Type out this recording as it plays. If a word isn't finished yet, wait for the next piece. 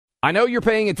I know you're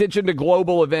paying attention to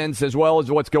global events as well as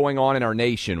what's going on in our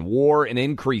nation. War and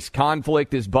increased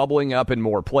conflict is bubbling up in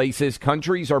more places.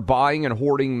 Countries are buying and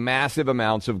hoarding massive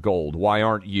amounts of gold. Why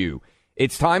aren't you?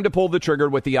 It's time to pull the trigger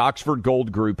with the Oxford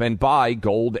Gold Group and buy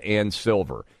gold and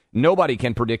silver. Nobody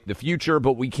can predict the future,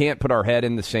 but we can't put our head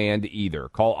in the sand either.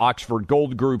 Call Oxford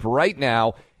Gold Group right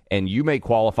now, and you may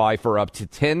qualify for up to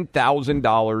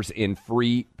 $10,000 in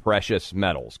free precious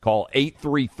metals. Call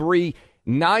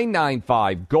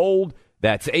 833-995-GOLD.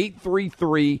 That's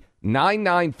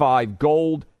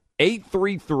 833-995-GOLD,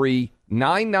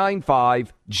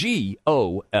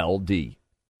 833-995-GOLD.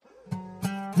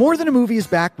 More Than a Movie is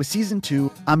back with Season 2.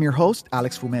 I'm your host,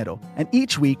 Alex Fumero, and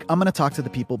each week I'm going to talk to the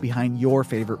people behind your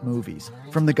favorite movies.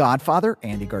 From The Godfather,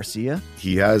 Andy Garcia.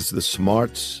 He has the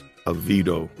smarts of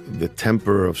Vito, the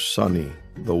temper of Sonny,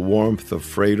 the warmth of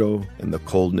Fredo, and the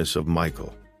coldness of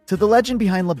Michael. To the legend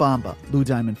behind La Bamba, Lou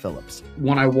Diamond Phillips.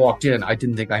 When I walked in, I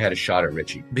didn't think I had a shot at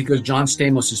Richie because John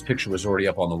Stamos' picture was already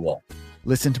up on the wall.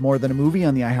 Listen to More Than a Movie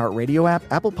on the iHeartRadio app,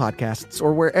 Apple Podcasts,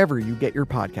 or wherever you get your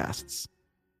podcasts.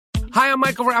 Hi, I'm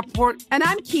Michael Rappaport. And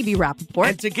I'm Kibi Rappaport.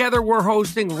 And together we're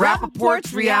hosting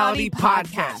Rappaport's Reality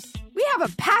Podcast. We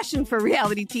have a passion for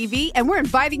reality TV, and we're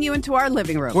inviting you into our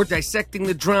living room. We're dissecting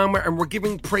the drama, and we're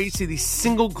giving praise to the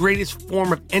single greatest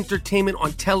form of entertainment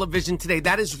on television today.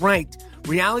 That is right.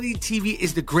 Reality TV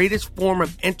is the greatest form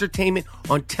of entertainment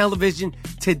on television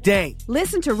today.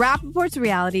 Listen to Rappaport's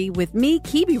Reality with me,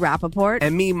 Kibi Rappaport.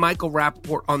 And me, Michael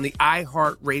Rappaport, on the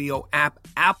iHeartRadio app,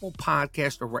 Apple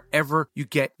Podcast, or wherever you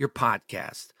get your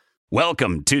podcast.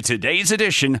 Welcome to today's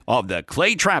edition of the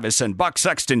Clay Travis and Buck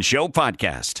Sexton Show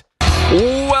podcast.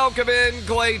 Welcome in,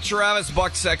 Clay Travis,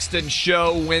 Buck Sexton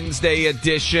Show, Wednesday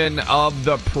edition of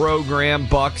the program.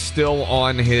 Buck still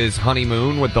on his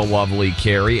honeymoon with the lovely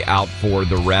Carrie, out for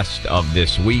the rest of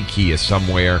this week. He is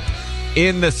somewhere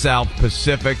in the South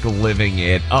Pacific living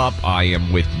it up. I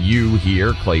am with you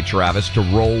here, Clay Travis, to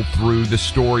roll through the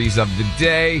stories of the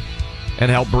day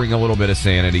and help bring a little bit of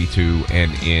sanity to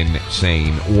an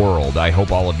insane world. I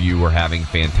hope all of you are having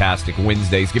fantastic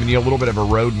Wednesdays, giving you a little bit of a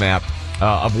roadmap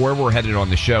of where we're headed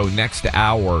on the show. Next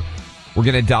hour, we're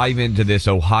going to dive into this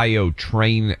Ohio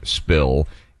train spill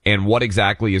and what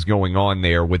exactly is going on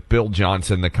there with Bill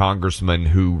Johnson, the congressman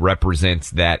who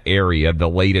represents that area, the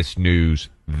latest news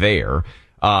there.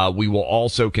 We will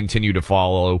also continue to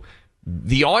follow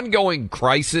the ongoing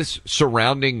crisis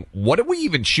surrounding what do we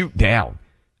even shoot down?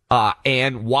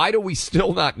 And why do we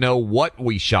still not know what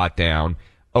we shot down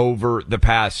over the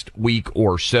past week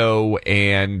or so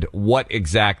and what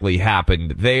exactly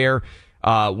happened there?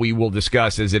 We will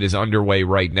discuss as it is underway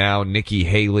right now. Nikki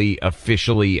Haley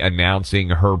officially announcing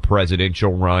her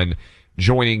presidential run,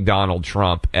 joining Donald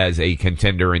Trump as a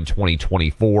contender in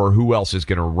 2024. Who else is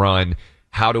going to run?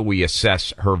 How do we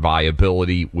assess her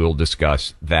viability? We'll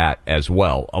discuss that as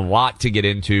well. A lot to get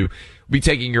into. We'll be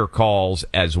taking your calls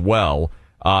as well.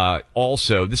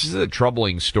 Also, this is a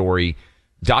troubling story.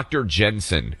 Dr.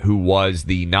 Jensen, who was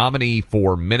the nominee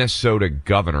for Minnesota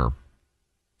governor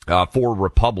for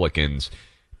Republicans,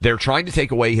 they're trying to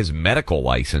take away his medical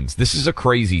license. This is a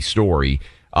crazy story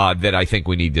that I think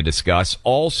we need to discuss.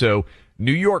 Also,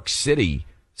 New York City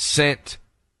sent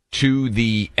to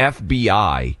the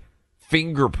FBI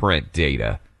fingerprint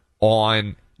data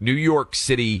on New York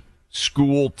City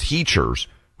school teachers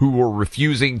who were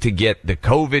refusing to get the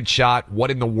COVID shot.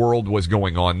 What in the world was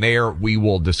going on there? We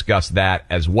will discuss that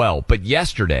as well. But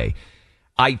yesterday,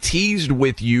 I teased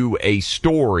with you a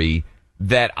story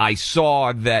that I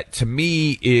saw that to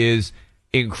me is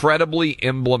incredibly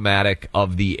emblematic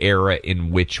of the era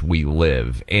in which we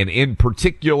live. And in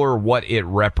particular, what it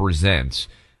represents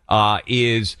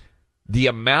is the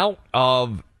amount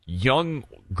of young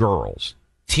girls,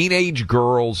 teenage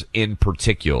girls in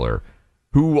particular,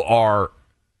 who are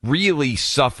really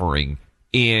suffering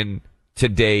in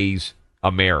today's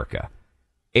America.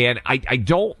 And I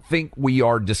don't think we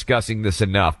are discussing this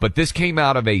enough, but this came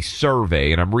out of a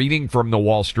survey, and I'm reading from the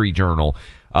Wall Street Journal.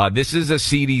 This is a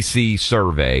CDC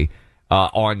survey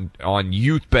on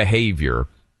youth behavior,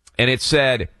 and it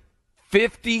said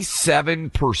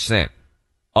 57%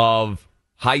 of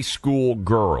high school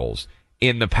girls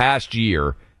in the past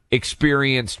year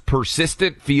experienced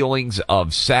persistent feelings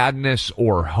of sadness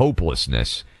or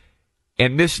hopelessness.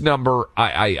 And this number,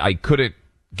 I couldn't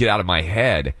get out of my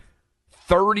head.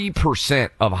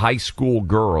 30% of high school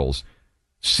girls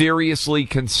seriously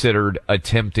considered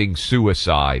attempting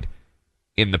suicide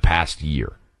in the past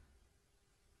year.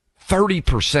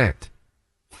 30%.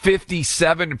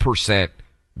 57%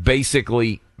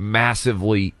 basically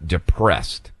massively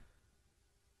depressed.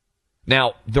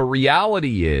 Now, the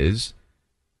reality is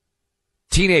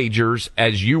teenagers,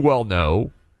 as you well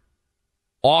know,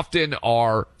 often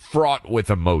are fraught with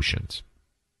emotions.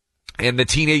 And the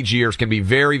teenage years can be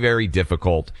very, very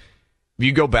difficult. If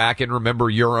you go back and remember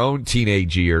your own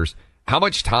teenage years, how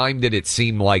much time did it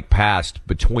seem like passed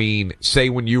between, say,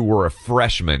 when you were a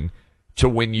freshman to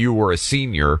when you were a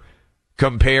senior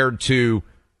compared to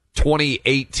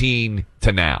 2018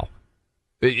 to now?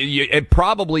 It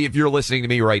probably, if you're listening to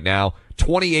me right now,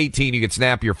 2018, you could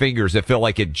snap your fingers. It felt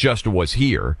like it just was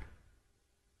here.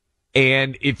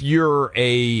 And if you're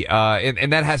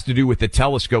and that has to do with the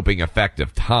telescoping effect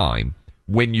of time.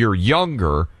 When you're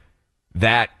younger,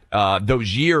 that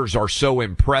those years are so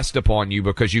impressed upon you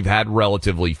because you've had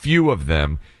relatively few of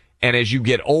them. And as you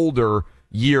get older,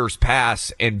 years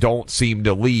pass and don't seem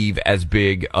to leave as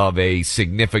big of a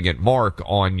significant mark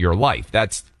on your life.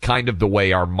 That's kind of the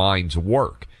way our minds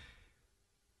work.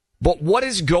 But what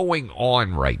is going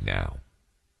on right now?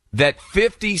 That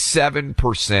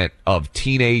 57% of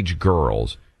teenage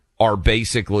girls are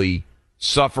basically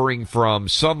suffering from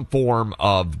some form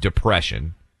of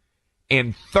depression,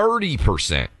 and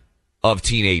 30% of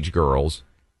teenage girls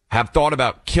have thought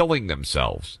about killing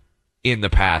themselves in the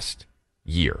past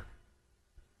year.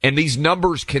 And these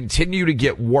numbers continue to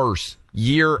get worse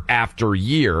year after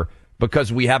year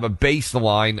because we have a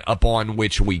baseline upon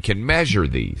which we can measure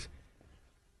these.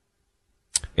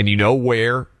 And you know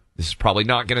where? This is probably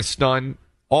not going to stun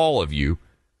all of you,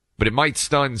 but it might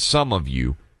stun some of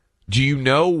you. Do you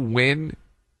know when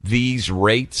these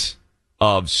rates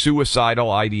of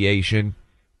suicidal ideation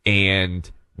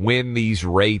and when these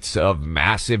rates of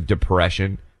massive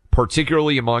depression,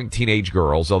 particularly among teenage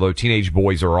girls, although teenage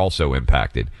boys are also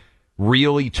impacted,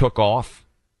 really took off?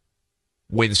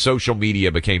 When social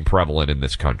media became prevalent in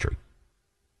this country.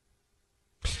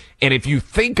 And if you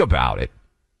think about it,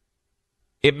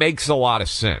 it makes a lot of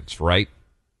sense, right?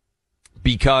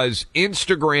 Because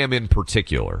Instagram in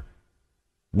particular,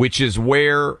 which is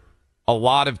where a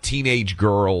lot of teenage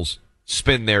girls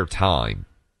spend their time,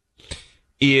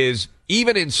 is,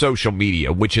 even in social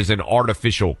media, which is an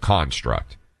artificial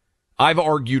construct. I've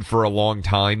argued for a long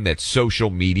time that social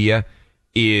media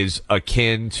is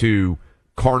akin to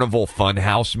Carnival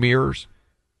Funhouse mirrors.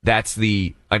 That's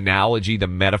the analogy, the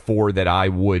metaphor that I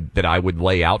would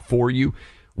lay out for you.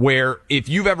 Where if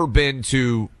you've ever been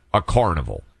to a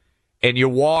carnival and you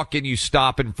walk and you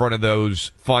stop in front of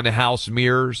those Funhouse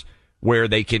mirrors where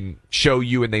they can show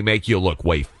you and they make you look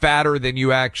way fatter than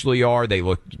you actually are. They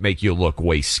make you look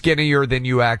way skinnier than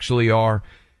you actually are.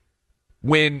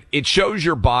 When it shows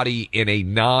your body in a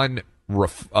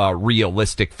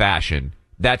non-realistic fashion,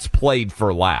 that's played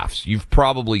for laughs. You've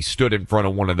probably stood in front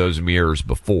of one of those mirrors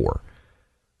before.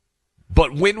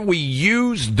 But when we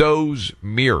use those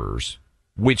mirrors,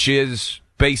 which is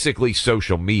basically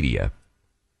social media,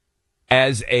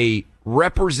 as a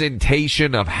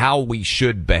representation of how we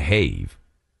should behave.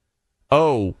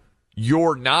 Oh,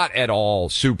 you're not at all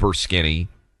super skinny,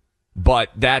 but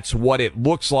that's what it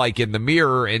looks like in the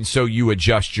mirror, and so you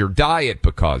adjust your diet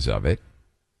because of it.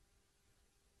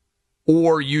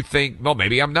 Or you think, well,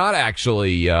 maybe I'm not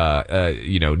actually,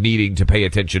 needing to pay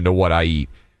attention to what I eat.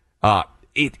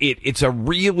 It's a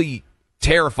really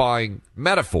terrifying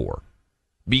metaphor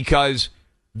because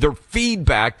the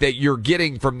feedback that you're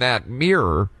getting from that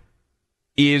mirror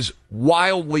is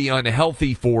wildly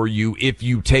unhealthy for you if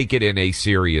you take it in a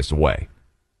serious way.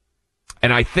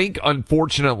 And I think,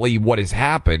 unfortunately, what has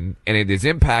happened, and it is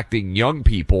impacting young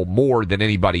people more than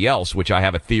anybody else, which I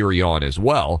have a theory on as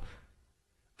well,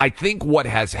 I think what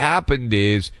has happened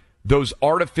is those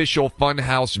artificial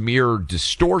funhouse mirror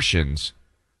distortions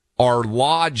are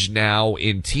lodged now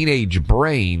in teenage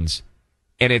brains,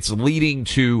 and it's leading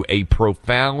to a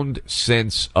profound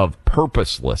sense of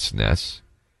purposelessness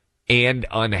and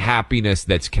unhappiness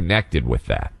that's connected with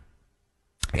that.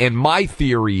 And my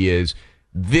theory is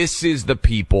this is the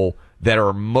people that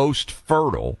are most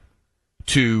fertile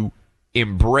to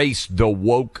embrace the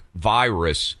woke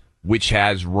virus, which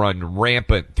has run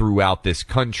rampant throughout this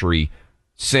country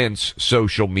since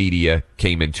social media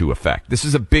came into effect. This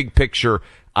is a big picture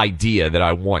idea that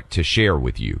I want to share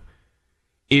with you.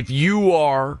 If you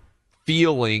are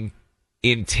feeling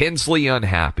intensely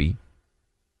unhappy,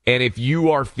 and if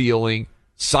you are feeling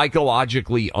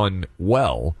psychologically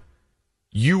unwell,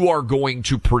 you are going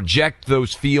to project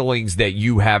those feelings that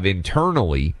you have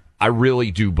internally, I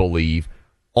really do believe,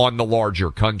 on the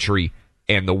larger country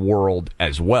and the world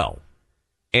as well.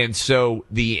 And so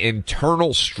the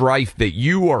internal strife that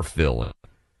you are feeling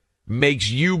makes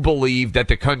you believe that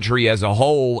the country as a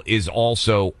whole is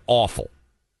also awful.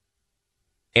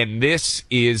 And this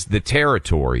is the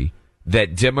territory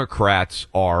that Democrats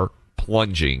are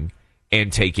plunging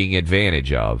and taking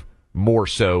advantage of more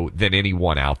so than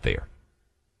anyone out there.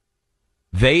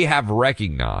 They have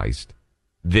recognized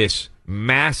this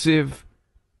massive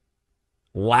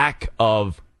lack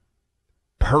of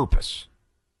purpose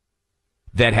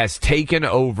that has taken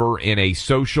over in a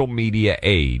social media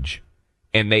age,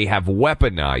 and they have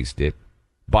weaponized it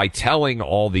by telling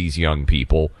all these young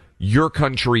people, your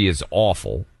country is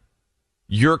awful,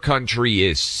 your country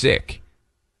is sick,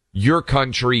 your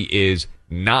country is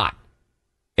not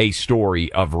a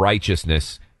story of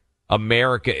righteousness.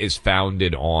 America is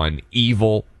founded on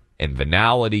evil and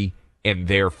venality, and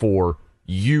therefore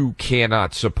you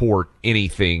cannot support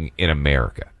anything in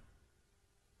America.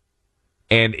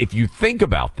 And if you think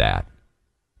about that,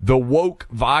 the woke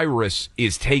virus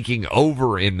is taking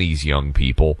over in these young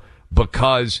people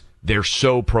because they're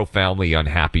so profoundly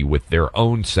unhappy with their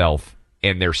own self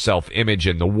and their self-image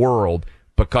in the world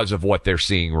because of what they're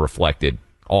seeing reflected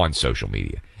on social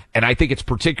media. And I think it's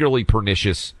particularly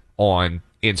pernicious on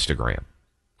Instagram.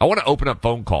 I want to open up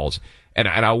phone calls, and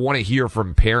I want to hear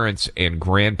from parents and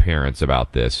grandparents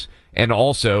about this. And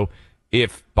also,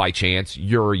 if by chance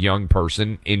you're a young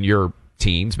person in your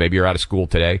teens, maybe you're out of school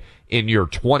today, in your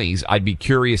 20s, I'd be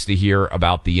curious to hear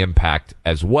about the impact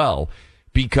as well.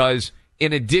 Because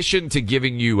in addition to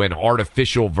giving you an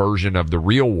artificial version of the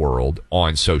real world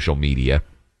on social media,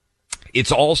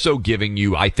 it's also giving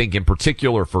you, I think in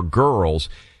particular for girls,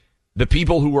 the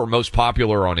people who are most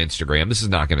popular on Instagram, this is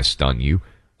not going to stun you,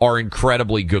 are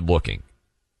incredibly good looking.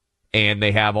 And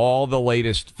they have all the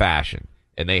latest fashion,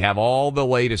 and they have all the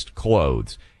latest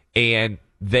clothes, and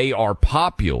they are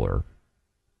popular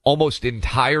almost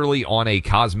entirely on a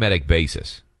cosmetic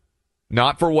basis.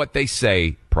 Not for what they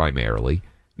say primarily,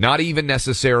 not even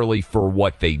necessarily for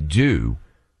what they do,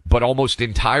 but almost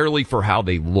entirely for how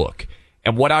they look.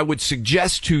 And what I would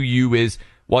suggest to you is,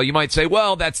 well, you might say,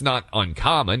 well, that's not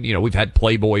uncommon. You know, we've had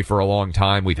Playboy for a long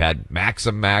time. We've had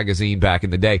Maxim magazine back in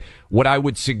the day. What I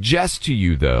would suggest to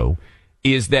you, though,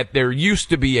 is that there used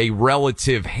to be a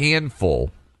relative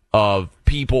handful of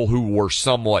people who were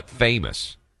somewhat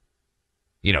famous.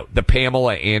 You know, the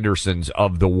Pamela Andersons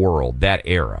of the world, that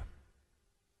era.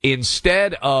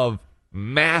 Instead of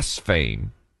mass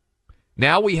fame,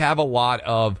 now we have a lot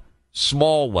of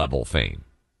small level fame.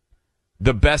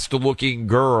 The best looking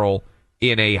girl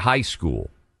in a high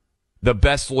school, the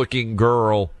best looking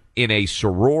girl in a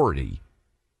sorority,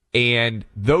 and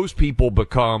those people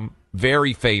become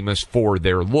very famous for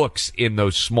their looks in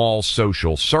those small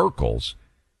social circles,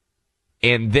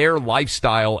 and their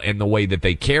lifestyle and the way that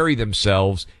they carry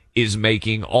themselves is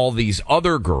making all these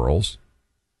other girls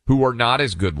who are not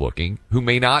as good looking, who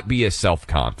may not be as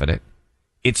self-confident,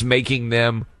 it's making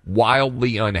them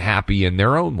wildly unhappy in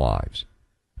their own lives.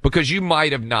 Because you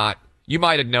might have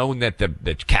known that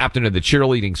the captain of the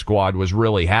cheerleading squad was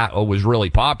really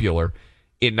popular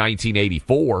in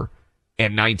 1984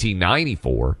 and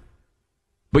 1994,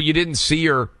 but you didn't see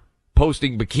her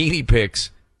posting bikini pics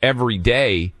every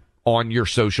day on your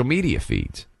social media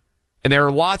feeds. And there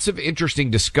are lots of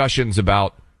interesting discussions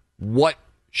about what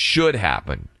should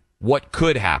happen, what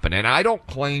could happen. And I don't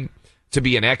claim to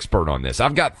be an expert on this.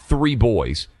 I've got 3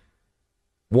 boys,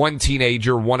 one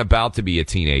teenager, one about to be a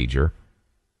teenager.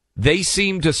 They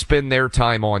seem to spend their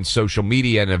time on social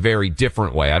media in a very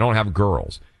different way. I don't have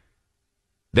girls.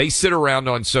 They sit around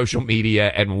on social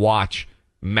media and watch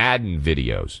Madden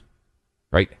videos,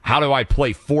 right? How do I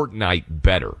play Fortnite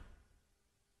better?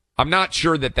 I'm not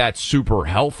sure that that's super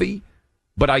healthy,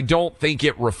 but I don't think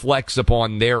it reflects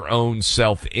upon their own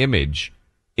self-image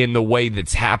in the way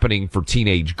that's happening for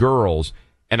teenage girls.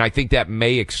 And I think that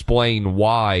may explain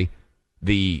why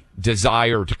the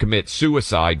desire to commit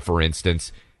suicide, for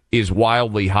instance, is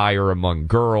wildly higher among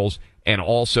girls, and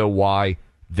also why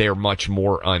they're much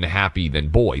more unhappy than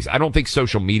boys. I don't think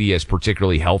social media is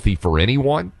particularly healthy for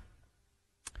anyone,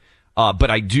 but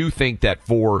I do think that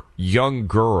for young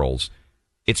girls,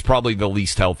 it's probably the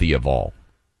least healthy of all.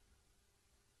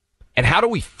 And how do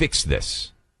we fix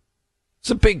this?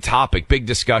 It's a big topic, big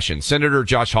discussion. Senator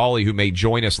Josh Hawley, who may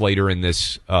join us later in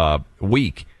this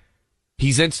week,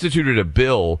 he's instituted a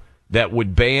bill that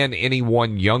would ban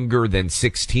anyone younger than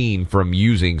 16 from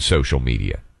using social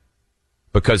media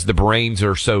because the brains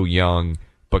are so young,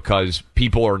 because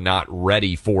people are not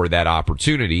ready for that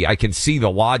opportunity. I can see the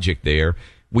logic there.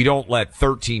 We don't let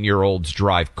 13-year-olds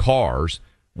drive cars.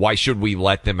 Why should we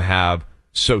let them have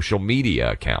social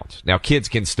media accounts? Now, kids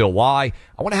can still lie.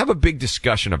 I want to have a big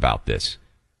discussion about this.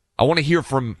 I want to hear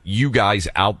from you guys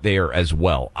out there as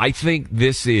well. I think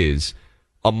this is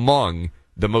among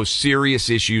the most serious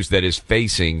issues that is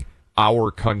facing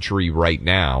our country right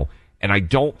now, and I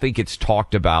don't think it's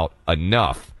talked about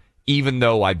enough, even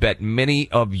though I bet many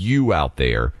of you out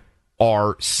there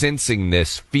are sensing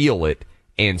this, feel it,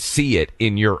 and see it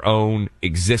in your own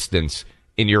existence,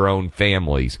 in your own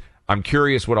families. I'm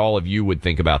curious what all of you would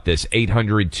think about this.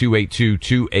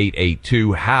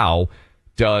 800-282-2882. How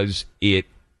does it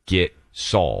get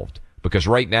solved? Because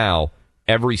right now,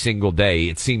 every single day,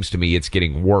 it seems to me it's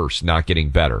getting worse, not getting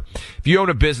better. If you own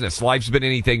a business, life's been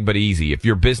anything but easy. If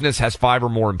your business has 5 or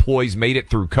more employees, made it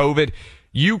through COVID,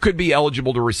 you could be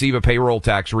eligible to receive a payroll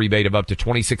tax rebate of up to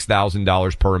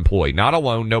 $26,000 per employee. Not a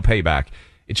loan, no payback.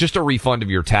 It's just a refund of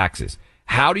your taxes.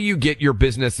 How do you get your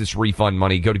business this refund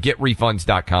money? Go to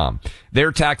getrefunds.com.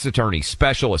 Their tax attorney,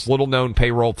 specialist, little-known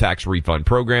payroll tax refund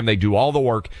program. They do all the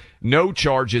work. No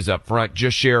charges up front.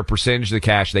 Just share a percentage of the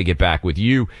cash they get back with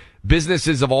you.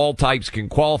 Businesses of all types can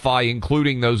qualify,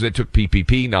 including those that took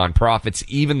PPP, nonprofits,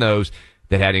 even those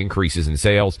that had increases in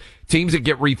sales. Teams at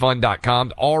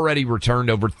GetRefund.com already returned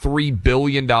over $3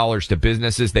 billion to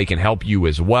businesses. They can help you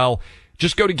as well.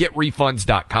 Just go to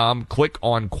GetRefunds.com, click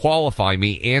on Qualify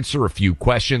Me, answer a few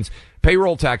questions.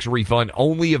 Payroll tax refund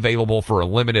only available for a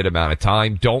limited amount of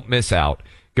time. Don't miss out.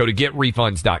 Go to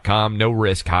GetRefunds.com. No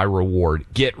risk, high reward.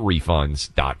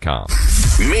 GetRefunds.com.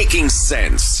 Making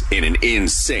sense in an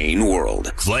insane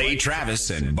world. Clay Travis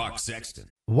and Buck Sexton.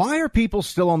 Why are people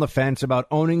still on the fence about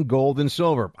owning gold and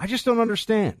silver? I just don't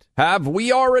understand. Have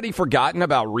we already forgotten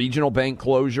about regional bank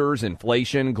closures,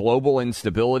 inflation, global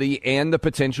instability, and the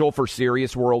potential for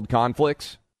serious world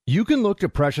conflicts? You can look to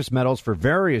precious metals for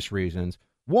various reasons.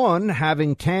 1,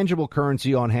 having tangible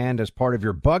currency on hand as part of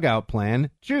your bug-out plan.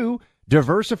 2,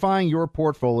 diversifying your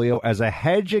portfolio as a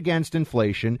hedge against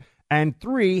inflation. And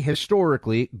 3,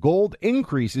 historically, gold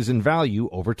increases in value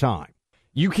over time.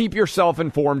 You keep yourself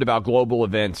informed about global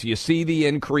events. You see the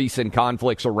increase in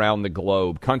conflicts around the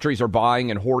globe. Countries are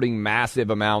buying and hoarding massive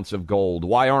amounts of gold.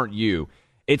 Why aren't you?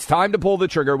 It's time to pull the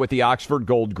trigger with the Oxford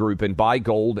Gold Group and buy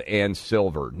gold and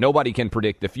silver. Nobody can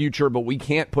predict the future, but we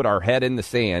can't put our head in the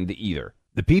sand either.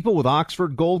 The people with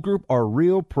Oxford Gold Group are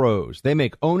real pros. They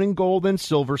make owning gold and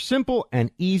silver simple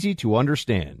and easy to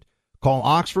understand. Call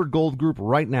Oxford Gold Group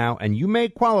right now, and you may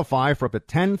qualify for up to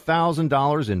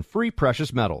 $10,000 in free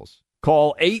precious metals.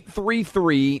 Call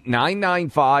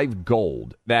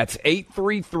 833-995-GOLD. That's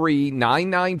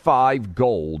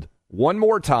 833-995-GOLD. One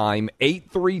more time,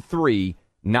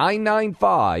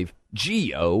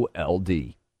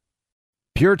 833-995-GOLD.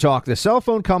 Pure Talk, the cell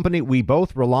phone company we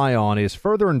both rely on, is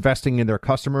further investing in their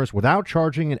customers without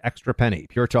charging an extra penny.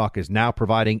 Pure Talk is now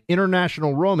providing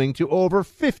international roaming to over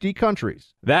 50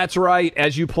 countries. That's right.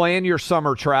 As you plan your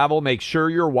summer travel, make sure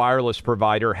your wireless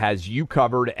provider has you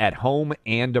covered at home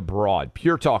and abroad.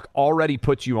 Pure Talk already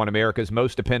puts you on America's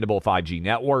most dependable 5G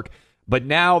network, but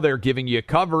now they're giving you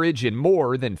coverage in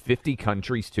more than 50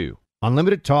 countries, too.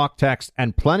 Unlimited talk, text,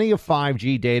 and plenty of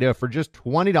 5G data for just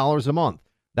 $20 a month.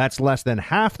 That's less than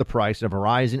half the price of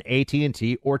Verizon,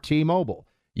 AT&T, or T-Mobile.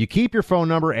 You keep your phone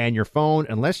number and your phone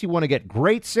unless you want to get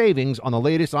great savings on the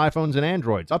latest iPhones and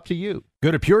Androids. Up to you. Go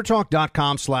to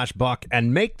puretalk.com/buck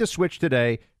and make the switch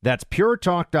today. That's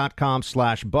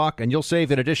puretalk.com/buck, and you'll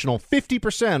save an additional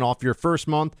 50% off your first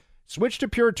month. Switch to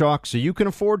Pure Talk so you can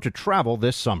afford to travel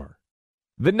this summer.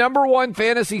 The number one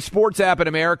fantasy sports app in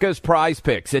America is Prize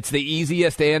Picks. It's the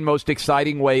easiest and most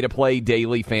exciting way to play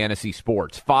daily fantasy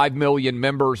sports. 5 million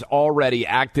members already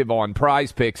active on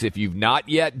Prize Picks. If you've not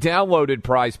yet downloaded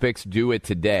Prize Picks, do it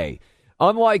today.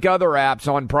 Unlike other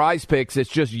apps, on Prize Picks,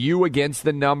 it's just you against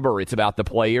the number. It's about the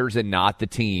players and not the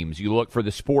teams. You look for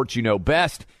the sports you know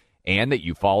best and that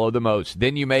you follow the most.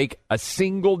 Then you make a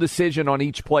single decision on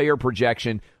each player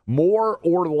projection, more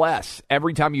or less.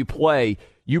 Every time you play,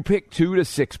 you pick 2 to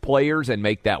 6 players and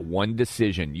make that one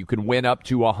decision. You can win up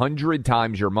to 100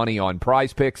 times your money on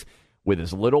Prize Picks with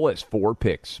as little as 4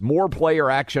 picks. More player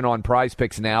action on Prize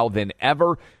Picks now than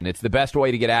ever, and it's the best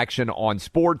way to get action on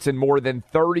sports in more than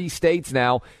 30 states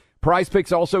now. Prize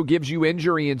Picks also gives you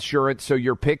injury insurance so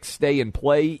your picks stay in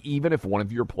play even if one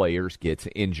of your players gets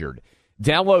injured.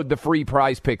 Download the free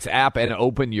Prize Picks app and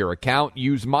open your account.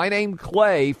 Use my name,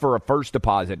 Clay, for a first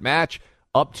deposit match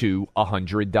up to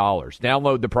 $100.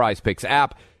 Download the Prize Picks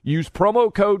app. Use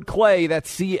promo code CLAY, that's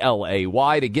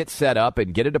C-L-A-Y, to get set up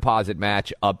and get a deposit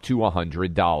match up to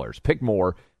 $100. Pick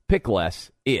more, pick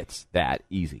less. It's that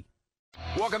easy.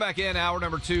 Welcome back in. Hour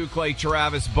number 2, Clay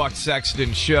Travis, Buck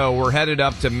Sexton Show. We're headed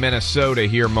up to Minnesota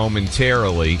here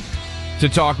momentarily to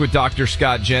talk with Dr.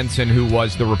 Scott Jensen, who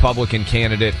was the Republican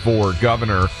candidate for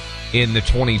governor in the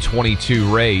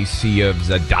 2022 race. He is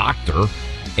a doctor,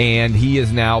 and he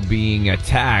is now being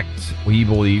attacked, he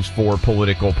believes, for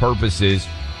political purposes.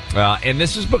 And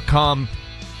this has become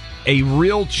a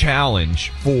real challenge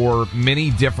for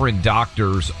many different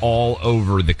doctors all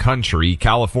over the country.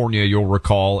 California, you'll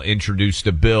recall, introduced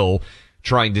a bill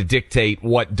trying to dictate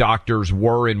what doctors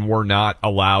were and were not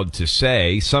allowed to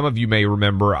say. Some of you may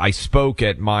remember I spoke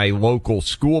at my local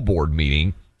school board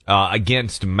meeting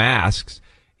against masks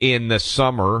in the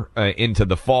summer into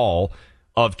the fall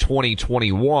of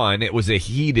 2021. It was a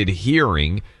heated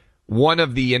hearing. One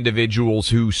of the individuals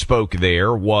who spoke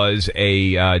there was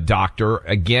a doctor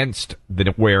against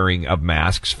the wearing of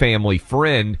masks, family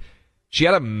friend. She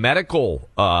had a medical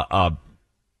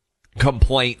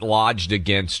complaint lodged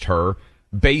against her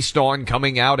based on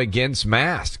coming out against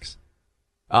masks.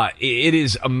 It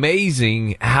is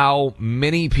amazing how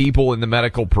many people in the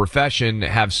medical profession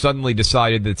have suddenly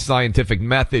decided that scientific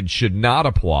methods should not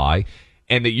apply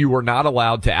and that you are not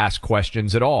allowed to ask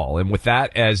questions at all. And with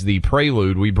that as the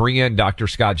prelude, we bring in Dr.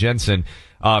 Scott Jensen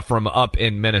from up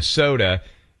in Minnesota.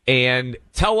 And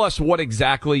tell us what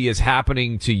exactly is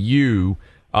happening to you,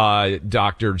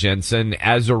 Dr. Jensen,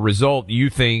 as a result, you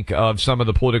think, of some of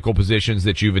the political positions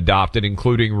that you've adopted,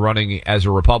 including running as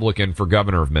a Republican for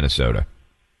governor of Minnesota.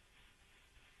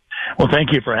 Well,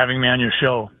 thank you for having me on your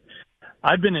show.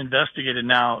 I've been investigated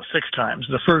now 6 times.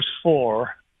 The first 4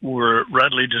 were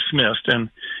readily dismissed, and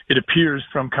it appears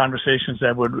from conversations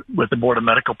I've had with the Board of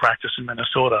Medical Practice in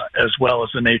Minnesota, as well as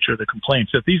the nature of the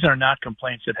complaints, that these are not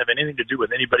complaints that have anything to do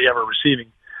with anybody ever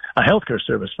receiving a healthcare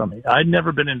service from me. I'd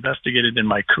never been investigated in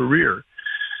my career,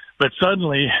 but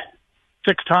suddenly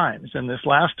 6 times, and this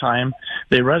last time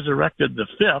they resurrected the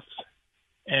 5th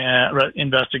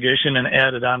investigation and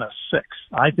added on a 6th.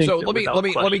 I think. So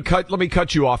let me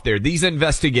cut you off there. These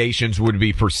investigations would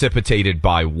be precipitated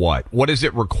by what? What does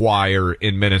it require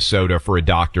in Minnesota for a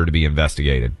doctor to be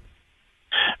investigated?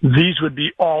 These would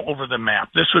be all over the map.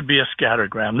 This would be a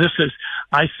scattergram.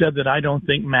 I said that I don't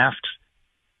think masks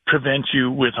prevent you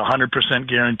with 100%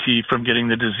 guarantee from getting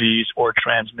the disease or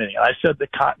transmitting. I said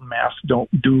that cotton masks don't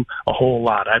do a whole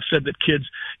lot. I've said that kids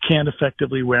can't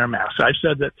effectively wear masks. I've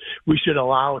said that we should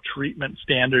allow treatment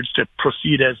standards to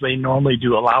proceed as they normally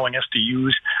do, allowing us to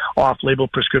use off-label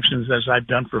prescriptions as I've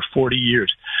done for 40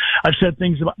 years. I've said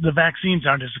things about the vaccines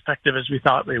aren't as effective as we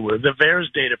thought they were. The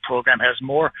VAERS data program has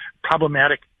more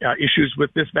problematic issues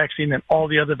with this vaccine than all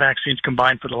the other vaccines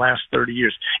combined for the last 30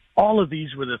 years. All of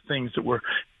these were the things that were,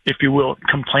 if you will,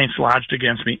 complaints lodged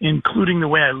against me, including the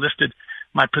way I listed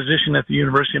my position at the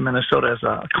University of Minnesota as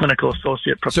a clinical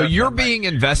associate professor. So you're being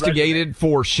investigated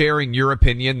for sharing your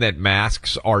opinion that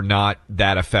masks are not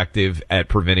that effective at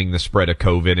preventing the spread of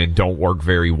COVID and don't work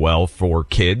very well for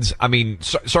kids. I mean,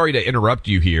 sorry to interrupt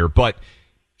you here, but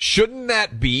shouldn't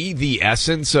that be the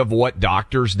essence of what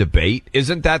doctors debate?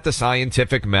 Isn't that the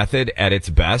scientific method at its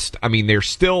best? I mean, there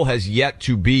still has yet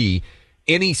to be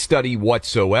any study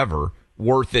whatsoever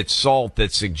worth its salt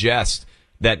that suggests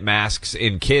that masks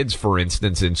in kids, for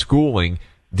instance, in schooling,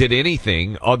 did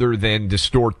anything other than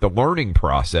distort the learning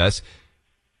process.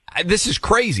 This is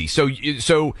crazy.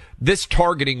 So this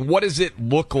targeting, what does it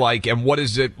look like, and what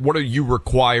are you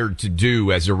required to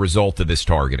do as a result of this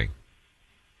targeting?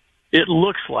 It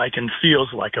looks like and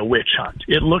feels like a witch hunt.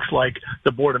 It looks like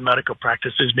the Board of Medical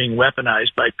Practice is being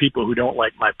weaponized by people who don't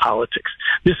like my politics.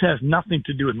 This has nothing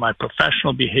to do with my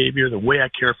professional behavior, the way I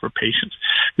care for patients.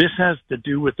 This has to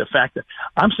do with the fact that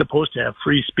I'm supposed to have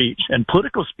free speech, and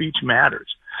political speech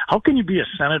matters. How can you be a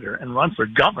senator and run for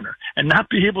governor and not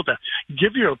be able to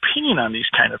give your opinion on these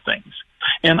kind of things?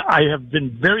 And I have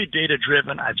been very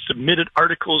data-driven. I've submitted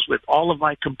articles with all of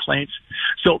my complaints.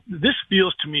 So this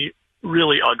feels to me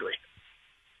really ugly.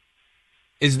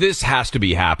 This has to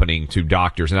be happening to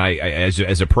doctors. And I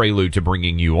as a prelude to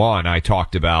bringing you on, I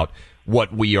talked about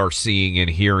what we are seeing and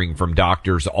hearing from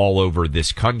doctors all over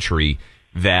this country,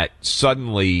 that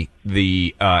suddenly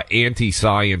the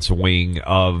anti-science wing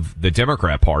of the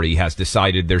Democrat Party has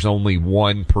decided there's only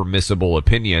one permissible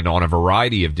opinion on a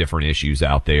variety of different issues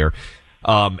out there.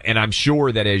 And I'm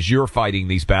sure that as you're fighting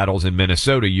these battles in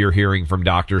Minnesota, you're hearing from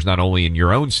doctors not only in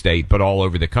your own state, but all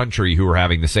over the country who are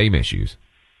having the same issues.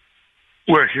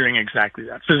 We're hearing exactly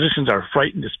that. Physicians are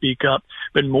frightened to speak up,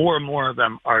 but more and more of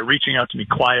them are reaching out to me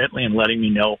quietly and letting me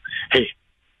know, hey,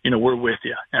 we're with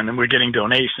you. And then we're getting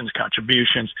donations,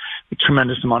 contributions, a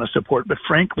tremendous amount of support. But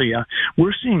frankly,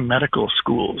 we're seeing medical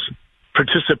schools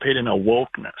participate in a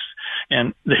wokeness.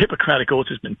 And the Hippocratic Oath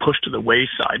has been pushed to the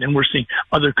wayside. And we're seeing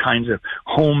other kinds of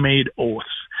homemade oaths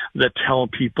that tell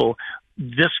people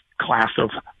this class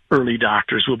of early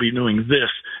doctors will be doing this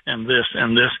and this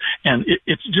and this. And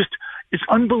it's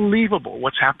unbelievable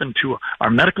what's happened to our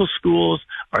medical schools,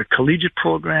 our collegiate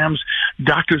programs,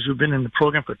 doctors who've been in the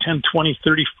program for 10, 20,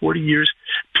 30, 40 years.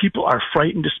 People are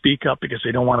frightened to speak up because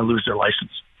they don't want to lose their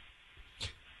license.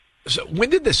 So when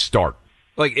did this start?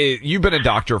 Like, you've been a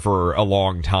doctor for a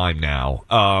long time now.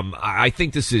 I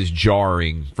think this is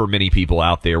jarring for many people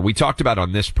out there. We talked about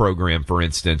on this program, for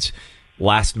instance,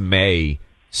 last May,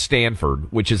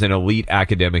 Stanford, which is an elite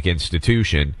academic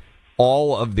institution.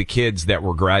 All of the kids that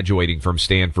were graduating from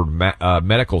Stanford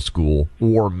Medical School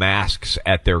wore masks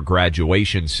at their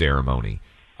graduation ceremony.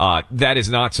 That is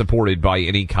not supported by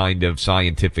any kind of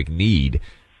scientific need.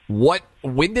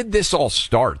 When did this all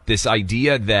start? This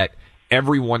idea that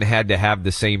everyone had to have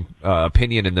the same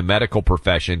opinion in the medical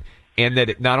profession, and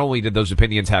that not only did those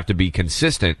opinions have to be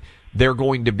consistent, they're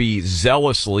going to be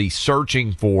zealously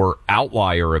searching for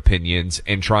outlier opinions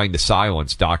and trying to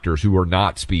silence doctors who are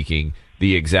not speaking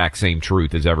the exact same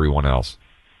truth as everyone else.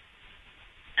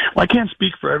 Well, I can't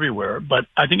speak for everywhere, but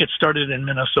I think it started in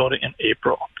Minnesota in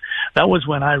April. That was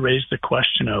when I raised the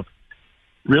question of,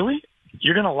 really?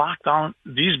 You're going to lock down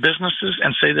these businesses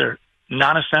and say they're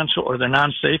non-essential or they're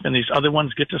non-safe and these other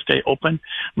ones get to stay open?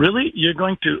 Really? You're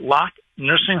going to lock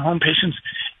nursing home patients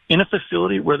in a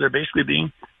facility where they're basically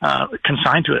being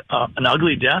consigned to an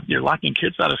ugly death? You're locking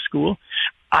kids out of school?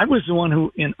 I was the one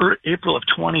who, in April of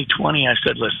 2020, I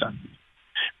said, listen,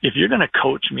 if you're going to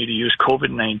coach me to use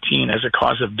COVID-19 as a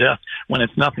cause of death when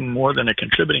it's nothing more than a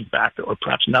contributing factor or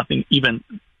perhaps nothing even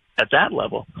at that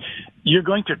level, you're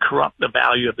going to corrupt the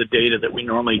value of the data that we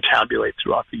normally tabulate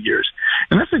throughout the years.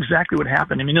 And that's exactly what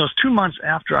happened. I mean, it was 2 months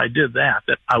after I did that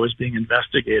I was being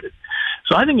investigated.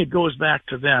 So I think it goes back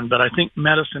to then, but I think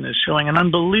medicine is showing an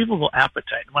unbelievable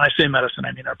appetite. When I say medicine,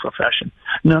 I mean our profession,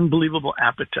 an unbelievable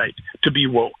appetite to be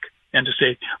woke and to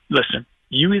say, listen,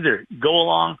 you either go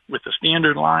along with the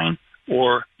standard line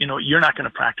or, you're not going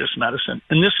to practice medicine.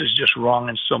 And this is just wrong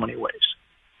in so many ways.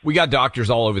 We got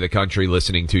doctors all over the country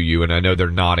listening to you, and I know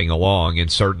they're nodding along,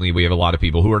 and certainly we have a lot of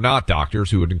people who are not doctors,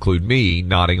 who would include me,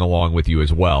 nodding along with you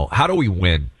as well. How do we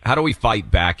win? How do we fight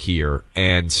back here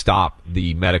and stop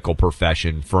the medical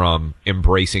profession from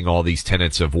embracing all these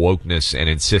tenets of wokeness and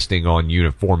insisting on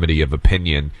uniformity of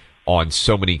opinion on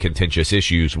so many contentious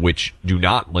issues which do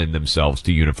not lend themselves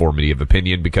to uniformity of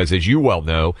opinion? Because as you well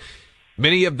know,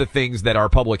 many of the things that our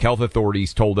public health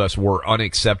authorities told us were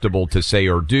unacceptable to say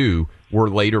or do were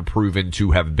later proven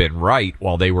to have been right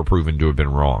while they were proven to have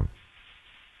been wrong.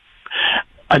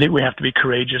 I think we have to be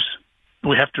courageous.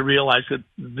 We have to realize that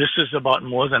this is about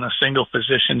more than a single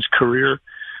physician's career.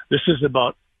 This is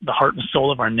about the heart and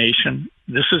soul of our nation.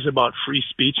 This is about free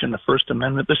speech and the First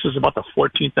Amendment. This is about the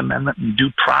 14th Amendment and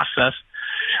due process.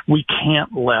 We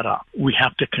can't let up. We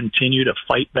have to continue to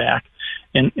fight back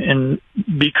and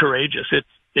be courageous.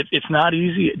 It's not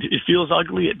easy. It feels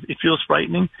ugly. It feels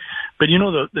frightening. But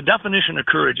the definition of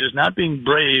courage is not being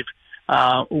brave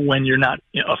when you're not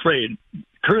afraid.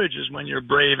 Courage is when you're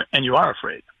brave and you are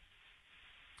afraid.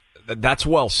 That's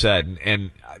well said.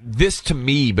 And this, to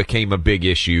me, became a big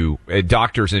issue,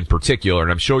 doctors in particular.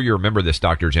 And I'm sure you remember this,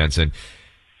 Dr. Jensen.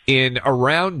 In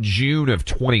around June of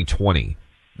 2020,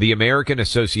 the American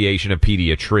Association of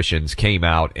Pediatricians came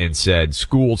out and said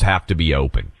schools have to be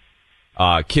open.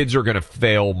 Kids are going to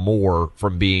fail more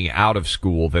from being out of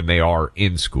school than they are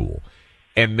in school.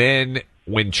 And then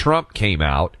when Trump came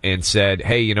out and said,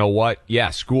 hey, you know what?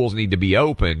 Yeah, schools need to be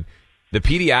open, the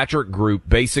pediatric group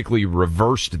basically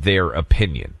reversed their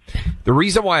opinion. The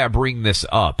reason why I bring this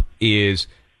up is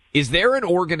there an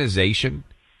organization,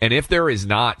 and if there is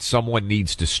not, someone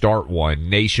needs to start one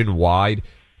nationwide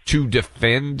to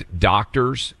defend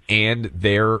doctors and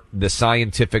the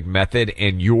scientific method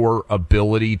and your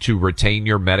ability to retain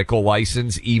your medical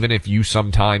license, even if you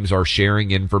sometimes are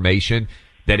sharing information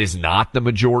that is not the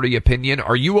majority opinion?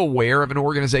 Are you aware of an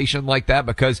organization like that?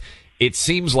 Because it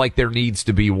seems like there needs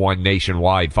to be one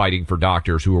nationwide fighting for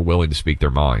doctors who are willing to speak their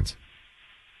minds.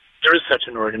 There is such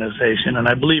an organization, and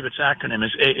I believe its acronym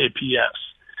is AAPS.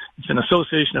 It's an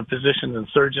association of physicians and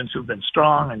surgeons who've been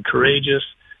strong and courageous,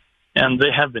 and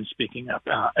they have been speaking up.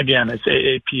 Again, it's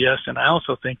AAPS, and I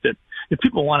also think that if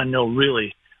people want to know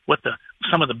really what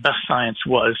some of the best science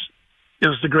was, it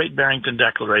was the Great Barrington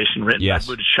Declaration written by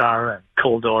Bhattacharya and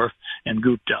Koldorf and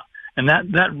Gupta. And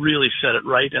that really set it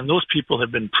right, and those people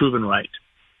have been proven right.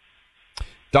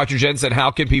 Dr. Jensen,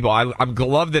 how can people, I'm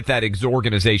glad that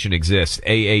organization exists,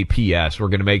 AAPS. We're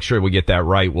going to make sure we get that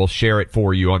right. We'll share it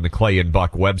for you on the Clay and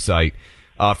Buck website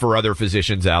for other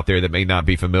physicians out there that may not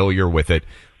be familiar with it.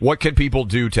 What can people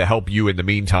do to help you in the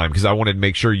meantime? Because I wanted to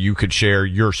make sure you could share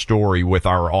your story with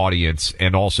our audience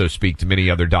and also speak to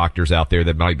many other doctors out there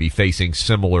that might be facing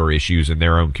similar issues in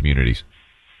their own communities.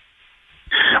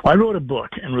 I wrote a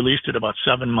book and released it about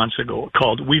 7 months ago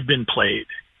called We've Been Played.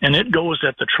 And it goes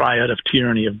at the triad of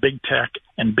tyranny of big tech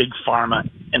and big pharma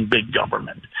and big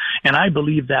government. And I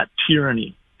believe that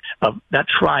tyranny that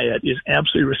triad is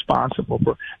absolutely responsible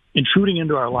for intruding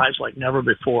into our lives like never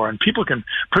before. And people can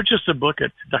purchase the book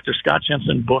at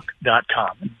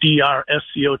drscottjensenbook.com,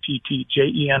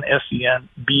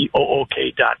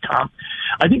 DrScottJensenBook.com.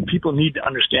 I think people need to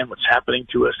understand what's happening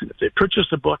to us. And if they purchase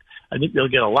the book, I think they'll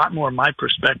get a lot more of my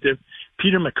perspective.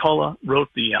 Peter McCullough wrote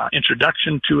the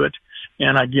introduction to it.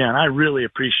 And again, I really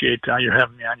appreciate you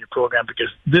having me on your program, because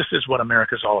this is what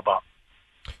America's all about.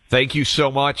 Thank you so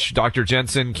much, Dr.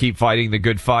 Jensen. Keep fighting the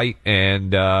good fight,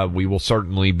 and we will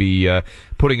certainly be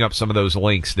putting up some of those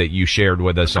links that you shared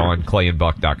with us on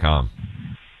clayandbuck.com.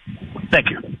 Thank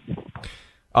you.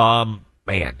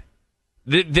 Man,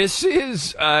 this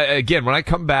is, again, when I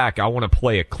come back, I want to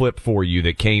play a clip for you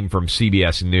that came from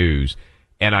CBS News,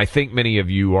 and I think many of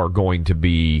you are going to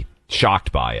be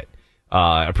shocked by it.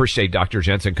 I appreciate Dr.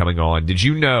 Jensen coming on. Did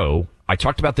you know, I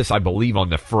talked about this, I believe, on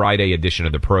the Friday edition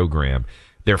of the program.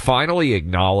 They're finally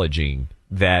acknowledging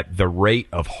that the rate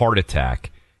of heart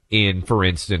attack in, for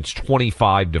instance,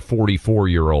 25 to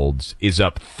 44-year-olds is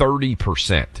up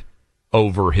 30%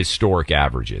 over historic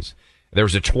averages.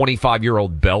 There's a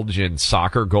 25-year-old Belgian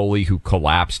soccer goalie who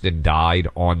collapsed and died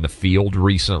on the field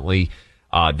recently.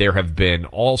 There have been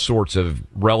all sorts of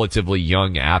relatively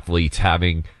young athletes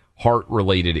having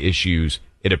heart-related issues,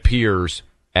 it appears,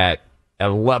 at a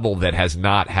level that has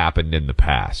not happened in the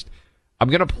past. I'm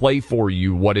going to play for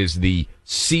you what is the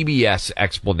CBS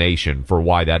explanation for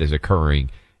why that is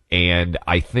occurring, and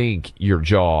I think your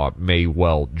jaw may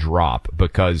well drop,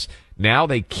 because now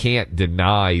they can't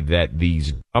deny that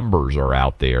these numbers are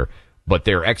out there, but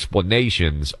their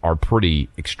explanations are pretty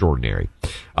extraordinary.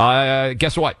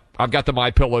 Guess what? I've got the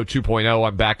MyPillow 2.0.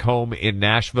 I'm back home in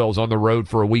Nashville. I was on the road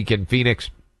for a week in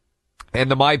Phoenix. And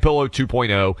the MyPillow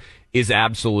 2.0 is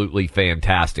absolutely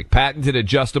fantastic. Patented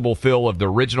adjustable fill of the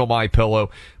original MyPillow,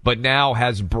 but now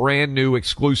has brand new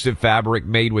exclusive fabric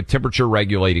made with temperature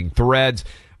regulating threads.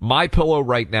 MyPillow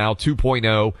right now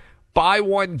 2.0. Buy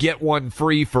one, get one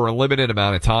free for a limited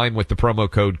amount of time with the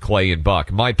promo code Clay and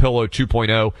Buck. MyPillow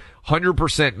 2.0,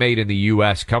 100% made in the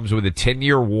U.S., comes with a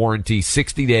 10-year warranty,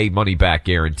 60-day money-back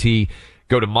guarantee.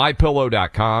 Go to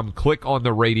MyPillow.com, click on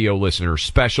the radio listener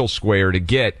special square to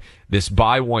get this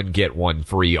buy one, get one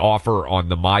free offer on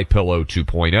the MyPillow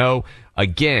 2.0.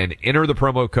 Again, enter the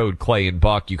promo code Clay and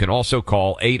Buck. You can also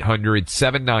call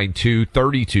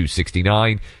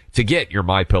 800-792-3269 to get your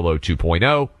MyPillow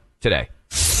 2.0 today.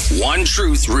 One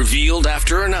truth revealed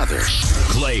after another.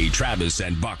 Clay Travis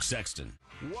and Buck Sexton.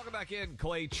 Welcome back in,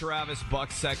 Clay Travis,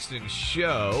 Buck Sexton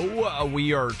Show.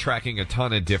 We are tracking a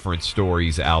ton of different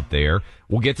stories out there.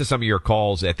 We'll get to some of your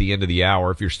calls at the end of the hour.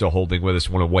 If you're still holding with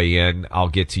us, want to weigh in, I'll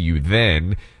get to you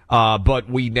then. But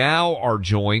we now are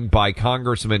joined by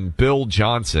Congressman Bill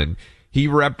Johnson. He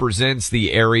represents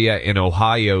the area in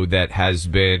Ohio that has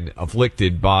been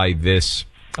afflicted by this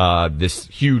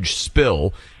huge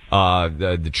spill,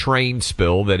 the train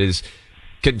spill that is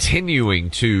continuing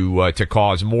to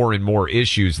cause more and more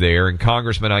issues there. And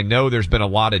Congressman, I know there's been a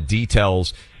lot of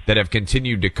details that have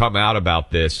continued to come out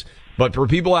about this, but for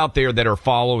people out there that are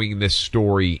following this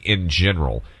story in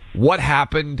general, what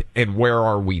happened and where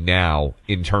are we now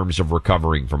in terms of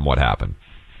recovering from what happened?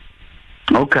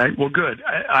 Okay, well, good.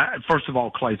 First of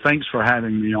all, Clay, thanks for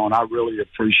having me on. I really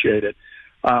appreciate it.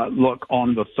 Look,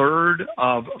 on the 3rd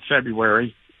of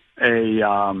February,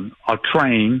 a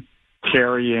train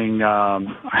carrying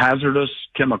hazardous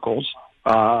chemicals,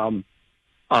 vinyl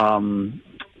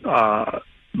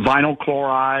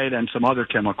chloride and some other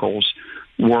chemicals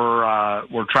were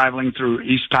traveling through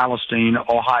East Palestine,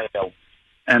 Ohio,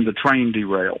 and the train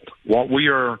derailed. What we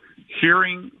are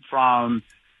hearing from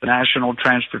the National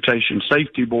Transportation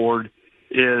Safety Board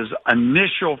is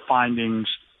initial findings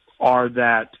are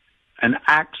that an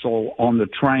axle on the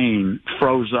train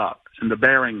froze up and the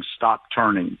bearings stopped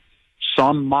turning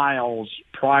some miles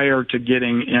prior to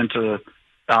getting into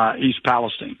East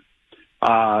Palestine.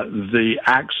 The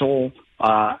axle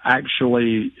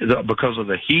actually, because of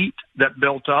the heat that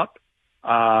built up,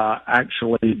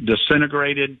 actually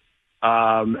disintegrated,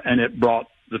 and it brought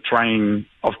the train,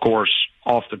 of course,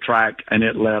 off the track, and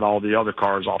it led all the other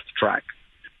cars off the track.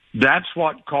 That's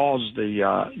what caused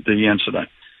the incident.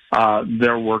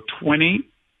 There were 20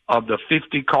 of the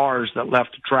 50 cars that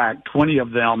left the track. 20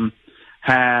 of them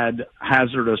had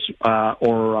hazardous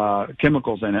or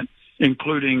chemicals in it,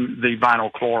 including the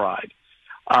vinyl chloride.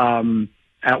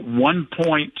 At one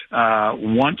point,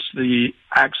 once the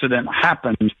accident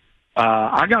happened,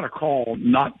 I got a call.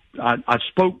 I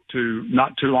spoke to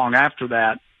not too long after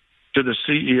that to the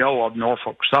CEO of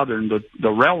Norfolk Southern,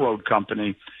 the railroad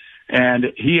company, and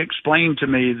he explained to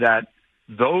me that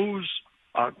those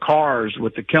cars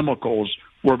with the chemicals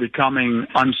were becoming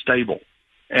unstable.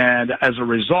 And as a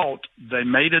result, they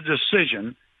made a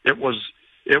decision. It was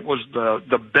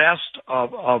the best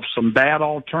of some bad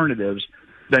alternatives.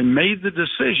 They made the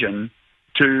decision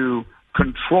to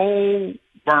control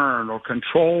burn or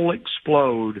control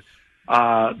explode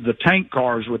the tank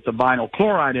cars with the vinyl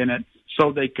chloride in it,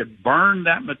 so they could burn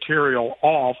that material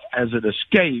off as it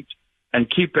escaped and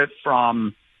keep it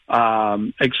from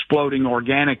exploding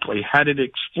organically. Had it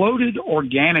exploded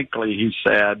organically, he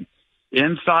said,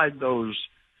 inside those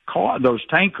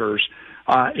tankers,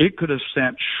 it could have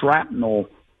sent shrapnel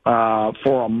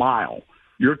for a mile.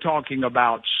 You're talking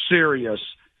about serious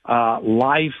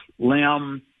life,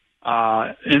 limb,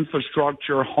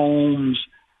 infrastructure, homes,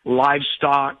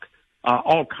 livestock,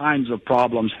 all kinds of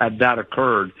problems had that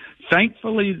occurred.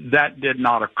 Thankfully, that did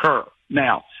not occur.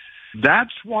 Now,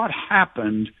 that's what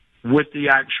happened with the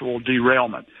actual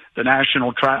derailment. The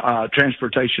National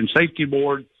Transportation Safety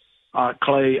Board,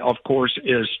 Clay, of course,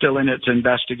 is still in its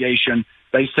investigation.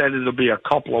 They said it'll be a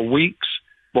couple of weeks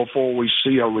before we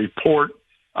see a report,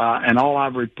 and all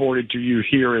I've reported to you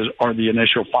here are the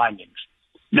initial findings.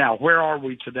 Now, where are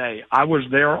we today? I was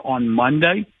there on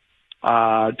Monday,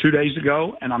 2 days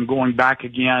ago, and I'm going back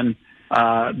again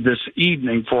this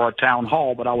evening for a town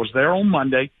hall, but I was there on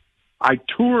Monday. I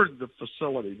toured the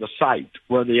facility, the site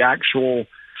where the actual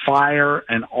fire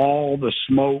and all the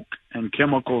smoke and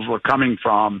chemicals were coming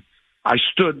from. I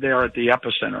stood there at the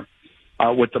epicenter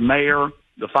with the mayor,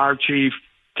 the fire chief,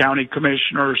 county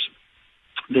commissioners,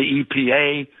 the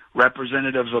EPA,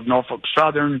 representatives of Norfolk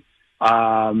Southern,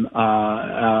 the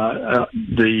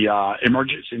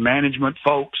emergency management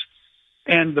folks.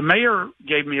 And the mayor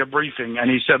gave me a briefing, and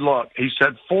he said, look,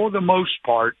 for the most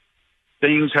part,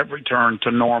 things have returned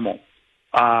to normal,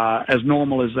 as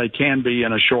normal as they can be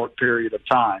in a short period of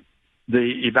time.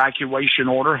 The evacuation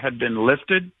order had been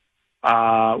lifted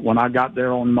when I got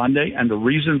there on Monday, and the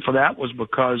reason for that was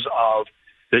because of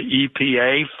the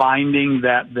EPA finding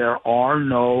that there are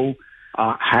no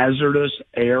hazardous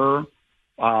air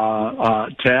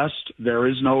tests. There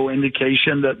is no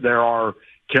indication that there are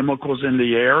chemicals in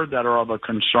the air that are of a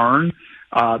concern.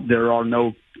 There are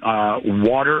no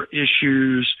water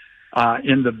issues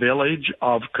in the village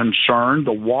of concern.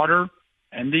 The water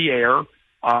and the air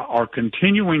are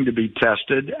continuing to be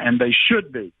tested, and they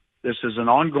should be. This is an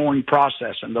ongoing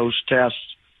process, and those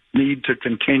tests need to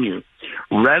continue.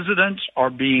 Residents are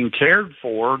being cared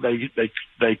for.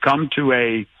 They come to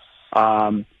a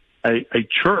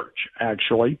church,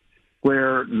 actually,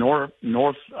 where Norfolk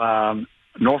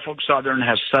Southern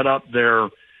has set up their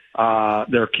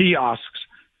kiosks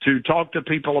to talk to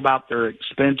people about their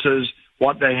expenses,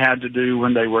 what they had to do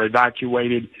when they were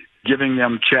evacuated, giving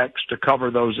them checks to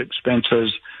cover those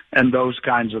expenses and those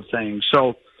kinds of things.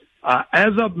 So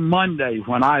as of Monday,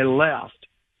 when I left,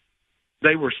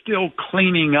 they were still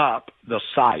cleaning up the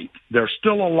site. There's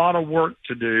still a lot of work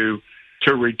to do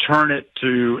to return it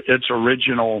to its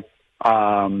original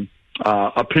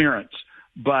appearance.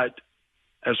 But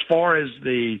as far as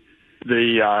the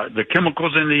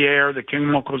chemicals in the air, the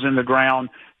chemicals in the ground,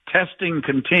 testing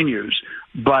continues.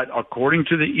 But according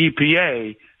to the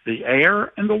EPA, the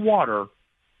air and the water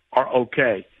are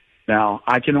okay. Now,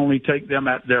 I can only take them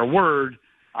at their word.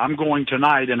 I'm going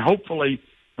tonight, and hopefully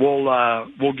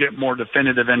we'll get more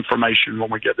definitive information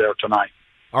when we get there tonight.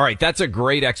 All right, that's a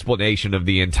great explanation of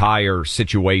the entire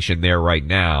situation there right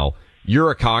now.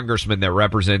 You're a congressman that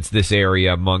represents this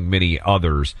area among many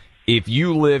others. If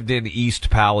you lived in East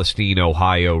Palestine,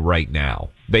 Ohio right now,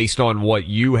 based on what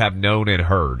you have known and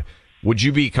heard, would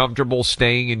you be comfortable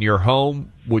staying in your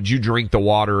home? Would you drink the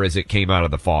water as it came out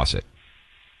of the faucet?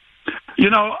 You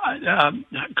know,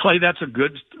 Clay, that's a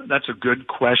good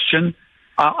question.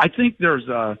 I think there's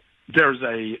a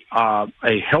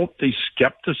healthy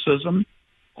skepticism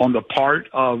on the part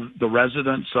of the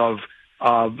residents of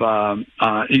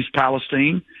East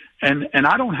Palestine. And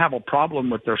I don't have a problem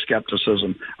with their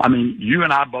skepticism. I mean, you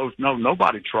and I both know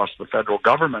nobody trusts the federal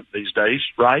government these days,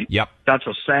 right? Yep. That's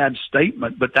a sad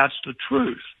statement, but that's the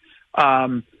truth.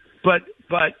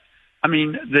 But I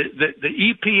mean, the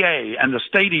EPA and the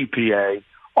state EPA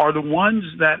are the ones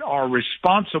that are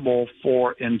responsible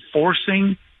for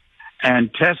enforcing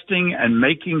and testing and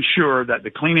making sure that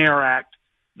the Clean Air Act,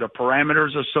 the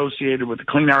parameters associated with the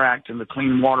Clean Air Act and the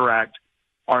Clean Water Act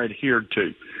are adhered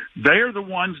to. They're the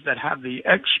ones that have the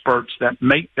experts that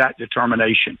make that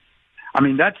determination. I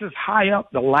mean, that's as high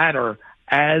up the ladder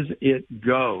as it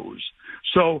goes.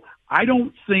 So I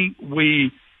don't think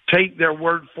we take their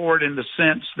word for it in the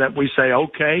sense that we say,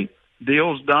 okay,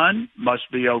 deal's done,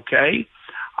 must be okay.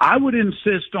 I would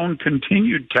insist on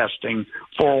continued testing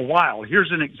for a while.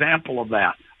 Here's an example of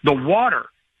that. The water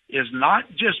is not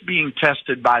just being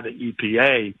tested by the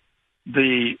EPA.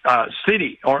 The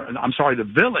the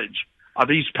village of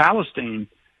East Palestine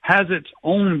has its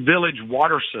own village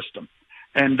water system,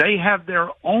 and they have their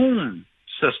own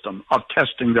system of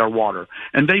testing their water,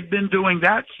 and they've been doing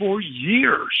that for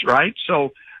years, right?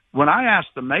 So when I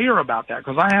asked the mayor about that,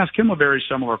 because I asked him a very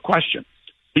similar question,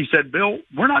 he said, Bill,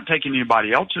 we're not taking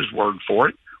anybody else's word for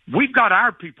it. We've got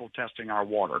our people testing our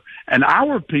water, and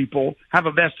our people have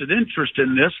a vested interest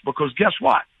in this because guess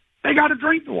what? They got to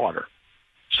drink the water.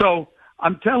 So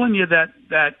I'm telling you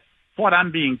that what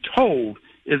I'm being told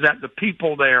is that the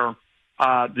people there,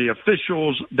 the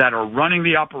officials that are running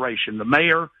the operation, the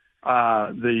mayor,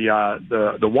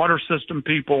 the water system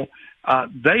people,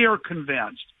 they are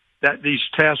convinced that these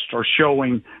tests are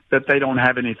showing that they don't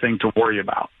have anything to worry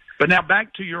about. But now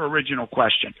back to your original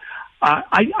question.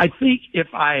 I think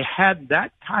if I had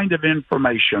that kind of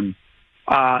information,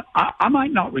 I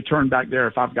might not return back there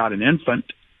if I've got an infant,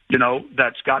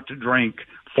 that's got to drink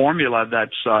formula that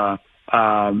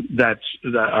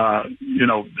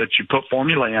you put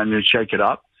formula in and you shake it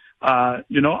up. I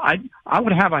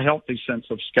would have a healthy sense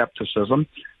of skepticism.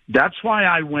 That's why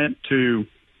I went to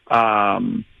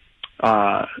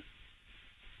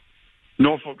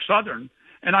Norfolk Southern,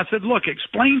 and I said, look,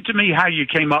 explain to me how you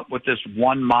came up with this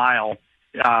 1 mile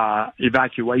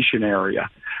evacuation area.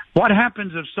 What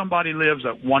happens if somebody lives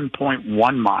at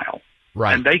 1.1 mile,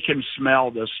 right, and they can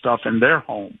smell this stuff in their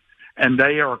home, and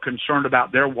they are concerned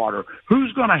about their water?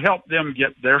 Who's going to help them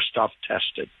get their stuff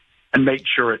tested and make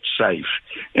sure it's safe?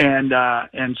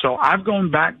 And so I've gone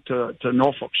back to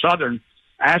Norfolk Southern,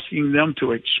 asking them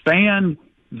to expand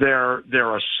their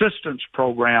assistance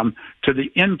program to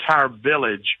the entire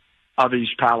village of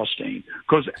East Palestine,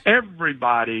 because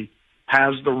everybody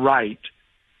has the right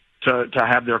to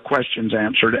have their questions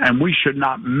answered, and we should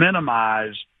not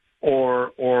minimize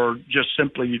or just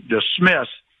simply dismiss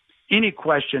any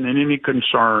question and any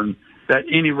concern that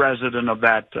any resident of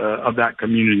that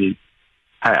community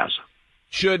has.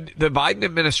 Should the Biden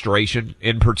administration,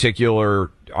 in particular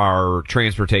our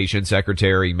Transportation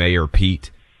Secretary, Mayor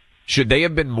Pete, should they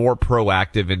have been more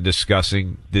proactive in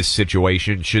discussing this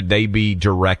situation? Should they be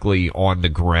directly on the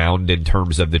ground in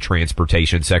terms of the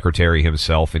Transportation Secretary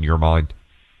himself, in your mind?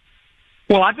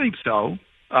 Well, I think so.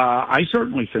 I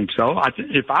certainly think so.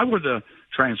 If I were the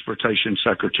Transportation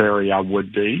Secretary, I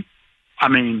would be. I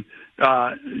mean,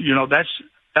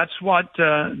 that's what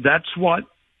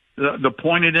the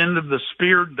pointed end of the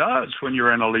spear does when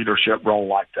you're in a leadership role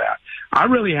like that. I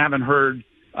really haven't heard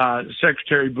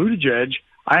Secretary Buttigieg.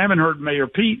 I haven't heard Mayor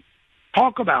Pete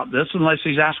talk about this unless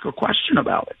he's asked a question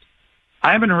about it.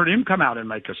 I haven't heard him come out and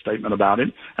make a statement about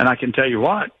it. And I can tell you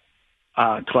what,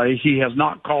 Clay, he has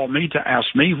not called me to ask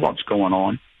me what's going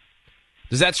on.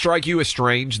 Does that strike you as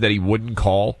strange that he wouldn't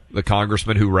call the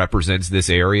congressman who represents this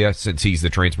area since he's the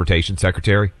Transportation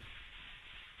Secretary?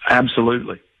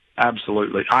 Absolutely.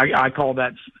 Absolutely. I call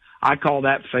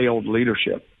that failed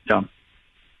leadership. Yeah.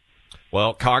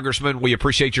 Well, Congressman, we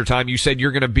appreciate your time. You said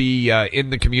you're going to be in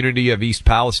the community of East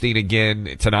Palestine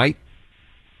again tonight?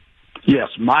 Yes.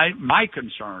 My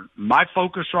concern, my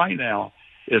focus right now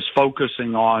is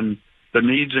focusing on the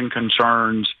needs and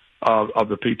concerns of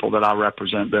the people that I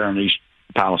represent there in East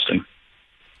Palestine.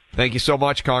 Thank you so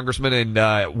much, Congressman. And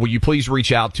will you please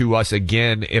reach out to us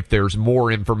again if there's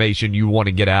more information you want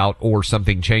to get out or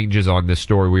something changes on this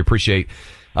story? We appreciate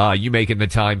you making the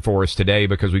time for us today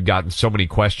because we've gotten so many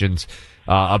questions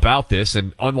about this.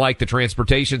 And unlike the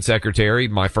Transportation Secretary,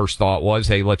 my first thought was,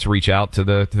 hey, let's reach out to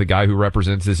the guy who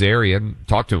represents this area and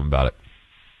talk to him about it.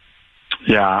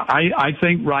 Yeah, I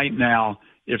think right now,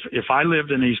 if I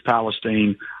lived in East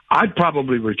Palestine, I'd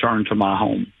probably return to my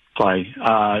home, Clay.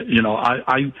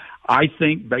 I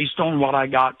think based on what I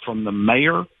got from the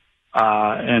mayor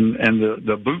and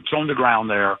the boots on the ground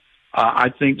there, I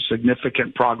think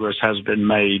significant progress has been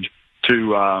made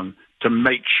to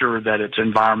make sure that it's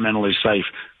environmentally safe.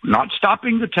 Not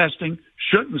stopping the testing,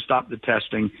 shouldn't stop the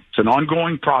testing. It's an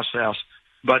ongoing process,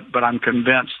 but I'm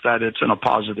convinced that it's in a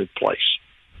positive place.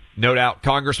 No doubt.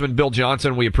 Congressman Bill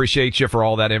Johnson, we appreciate you for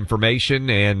all that information,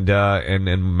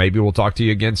 and maybe we'll talk to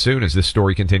you again soon as this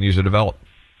story continues to develop.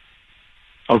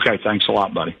 Okay, thanks a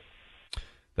lot, buddy.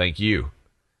 Thank you.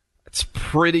 It's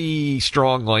pretty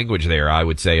strong language there, I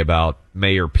would say, about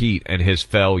Mayor Pete and his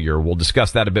failure. We'll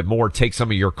discuss that a bit more, take some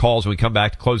of your calls when we come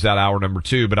back to close out hour number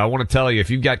 2. But I want to tell you, if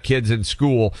you've got kids in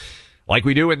school, like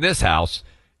we do in this house,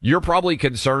 you're probably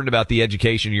concerned about the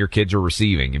education your kids are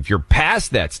receiving. If you're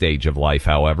past that stage of life,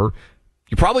 however,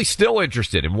 you're probably still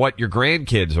interested in what your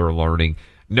grandkids are learning.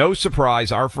 No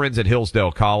surprise, our friends at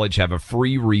Hillsdale College have a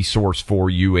free resource for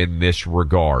you in this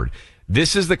regard.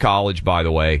 This is the college, by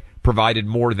the way, provided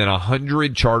more than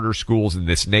 100 charter schools in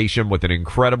this nation with an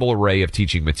incredible array of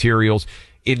teaching materials.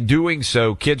 In doing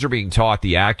so, kids are being taught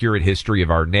the accurate history of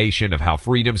our nation, of how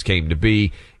freedoms came to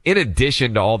be, in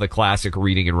addition to all the classic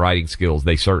reading and writing skills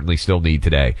they certainly still need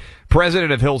today.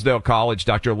 President of Hillsdale College,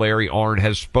 Dr. Larry Arnn,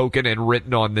 has spoken and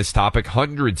written on this topic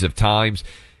hundreds of times.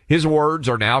 His words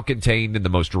are now contained in the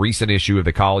most recent issue of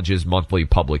the college's monthly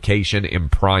publication,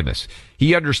 Imprimis.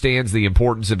 He understands the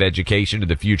importance of education to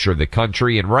the future of the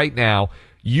country, and right now,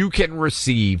 you can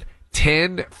receive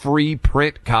 10 free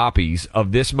print copies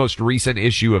of this most recent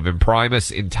issue of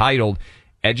Imprimis entitled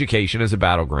Education as a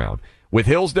Battleground. With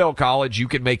Hillsdale College, you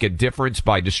can make a difference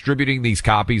by distributing these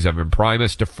copies of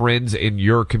Imprimis to friends in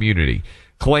your community.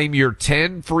 Claim your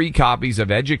 10 free copies of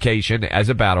Education as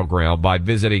a Battleground by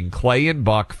visiting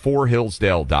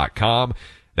clayandbuck4hillsdale.com.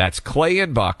 That's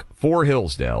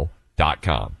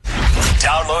clayandbuck4hillsdale.com.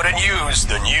 Download and use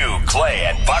the new Clay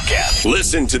and Buck app.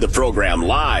 Listen to the program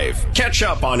live. Catch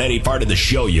up on any part of the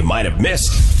show you might have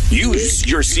missed. Use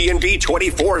your C&B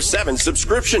 24/7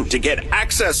 subscription to get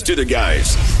access to the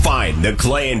guys. Find the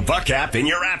Clay and Buck app in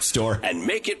your app store and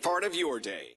make it part of your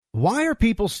day. Why are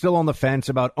people still on the fence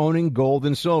about owning gold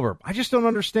and silver? I just don't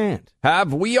understand.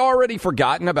 Have we already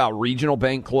forgotten about regional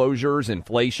bank closures,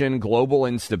 inflation, global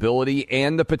instability,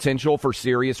 and the potential for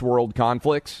serious world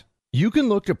conflicts? You can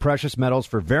look to precious metals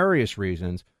for various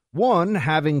reasons. 1,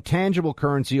 having tangible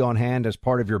currency on hand as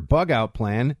part of your bug-out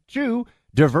plan. 2,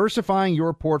 diversifying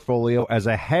your portfolio as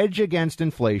a hedge against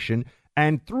inflation.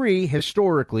 And 3,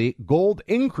 historically, gold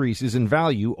increases in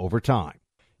value over time.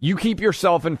 You keep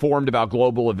yourself informed about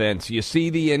global events. You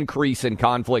see the increase in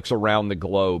conflicts around the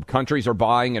globe. Countries are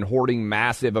buying and hoarding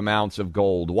massive amounts of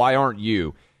gold. Why aren't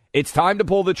you? It's time to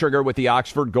pull the trigger with the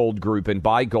Oxford Gold Group and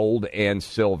buy gold and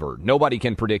silver. Nobody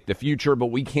can predict the future,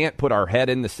 but we can't put our head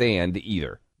in the sand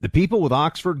either. The people with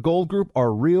Oxford Gold Group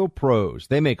are real pros.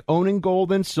 They make owning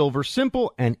gold and silver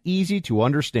simple and easy to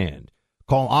understand.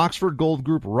 Call Oxford Gold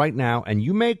Group right now, and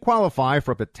you may qualify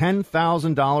for up to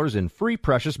 $10,000 in free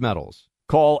precious metals.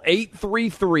 Call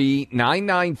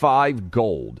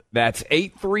 833-995-GOLD. That's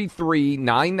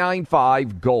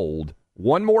 833-995-GOLD.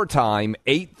 One more time,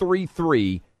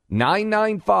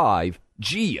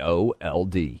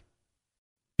 833-995-GOLD.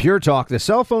 Pure Talk, the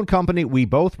cell phone company we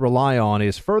both rely on,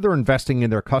 is further investing in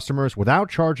their customers without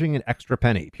charging an extra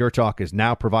penny. Pure Talk is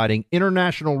now providing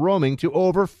international roaming to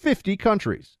over 50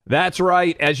 countries. That's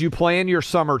right. As you plan your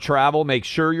summer travel, make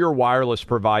sure your wireless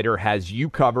provider has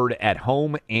you covered at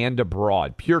home and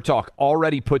abroad. Pure Talk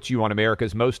already puts you on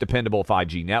America's most dependable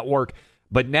 5G network,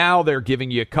 but now they're giving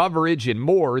you coverage in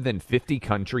more than 50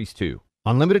 countries, too.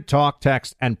 Unlimited talk,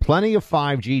 text, and plenty of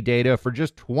 5G data for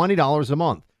just $20 a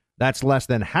month. That's less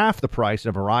than half the price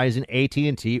of Verizon,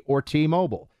 AT&T, or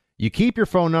T-Mobile. You keep your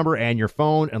phone number and your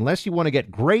phone unless you want to get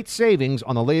great savings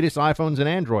on the latest iPhones and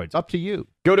Androids. Up to you.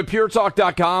 Go to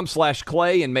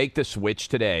puretalk.com/Clay and make the switch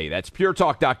today. That's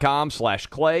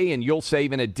puretalk.com/Clay, and you'll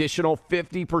save an additional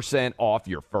 50% off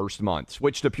your first month.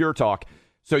 Switch to Pure Talk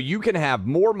so you can have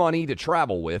more money to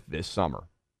travel with this summer.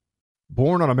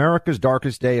 Born on America's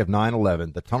darkest day of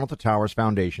 9/11, the Tunnel to Towers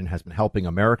Foundation has been helping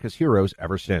America's heroes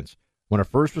ever since. When a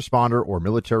first responder or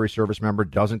military service member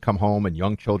doesn't come home and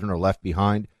young children are left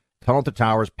behind, Tunnel to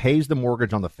Towers pays the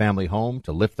mortgage on the family home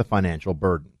to lift the financial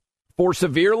burden. For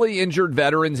severely injured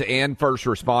veterans and first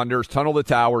responders, Tunnel to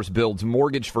Towers builds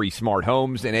mortgage-free smart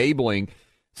homes, enabling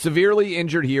severely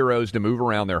injured heroes to move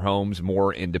around their homes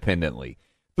more independently.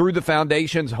 Through the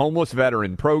Foundation's Homeless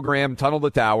Veteran Program, Tunnel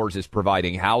to Towers is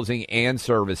providing housing and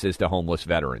services to homeless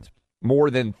veterans. More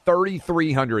than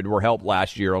 3,300 were helped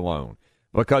last year alone.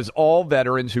 Because all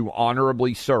veterans who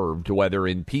honorably served, whether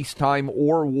in peacetime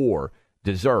or war,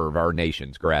 deserve our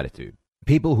nation's gratitude.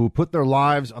 People who put their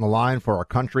lives on the line for our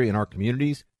country and our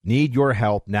communities need your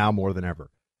help now more than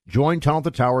ever. Join Tunnel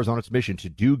to Towers on its mission to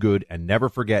do good and never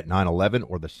forget 9/11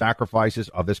 or the sacrifices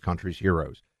of this country's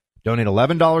heroes. Donate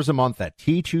 $11 a month at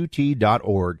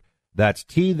T2T.org. That's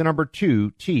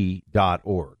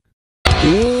T2T.org.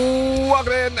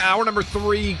 Welcome in. Hour number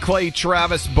 3, Clay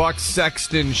Travis, Buck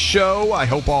Sexton Show. I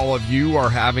hope all of you are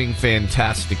having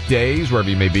fantastic days wherever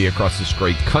you may be across this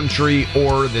great country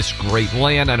or this great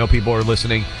land. I know people are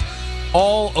listening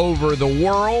all over the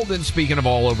world. And speaking of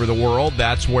all over the world,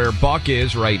 that's where Buck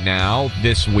is right now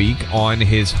this week on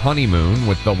his honeymoon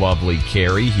with the lovely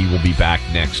Carrie. He will be back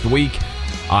next week.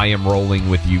 I am rolling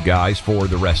with you guys for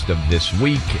the rest of this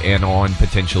week and on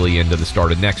potentially into the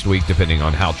start of next week, depending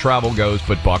on how travel goes.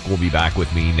 But Buck will be back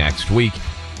with me next week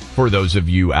for those of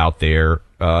you out there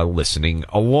listening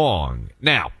along.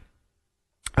 Now,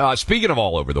 speaking of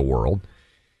all over the world,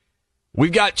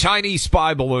 We've got Chinese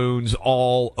spy balloons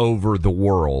all over the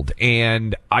world,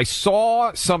 and I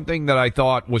saw something that I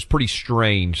thought was pretty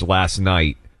strange last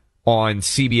night on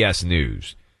CBS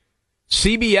News.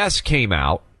 CBS came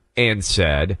out and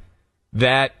said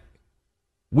that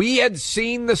we had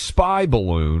seen the spy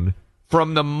balloon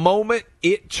from the moment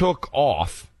it took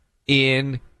off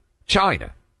in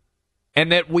China,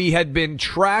 and that we had been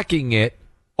tracking it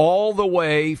all the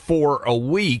way for a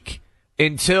week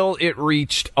until it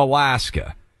reached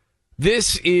Alaska.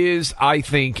 This is, I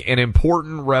think, an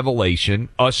important revelation,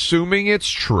 assuming it's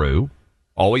true.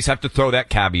 Always have to throw that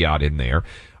caveat in there.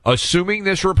 Assuming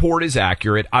this report is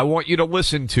accurate, I want you to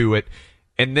listen to it,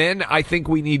 and then I think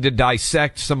we need to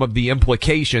dissect some of the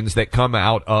implications that come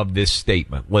out of this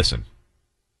statement. Listen.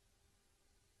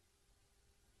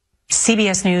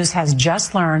 CBS News has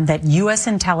just learned that U.S.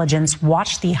 intelligence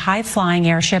watched the high-flying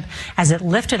airship as it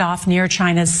lifted off near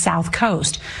China's south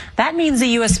coast. That means the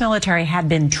U.S. military had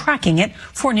been tracking it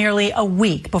for nearly a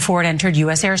week before it entered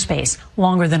U.S. airspace,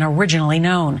 longer than originally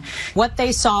known. What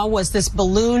they saw was this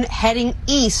balloon heading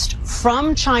east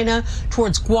from China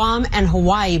towards Guam and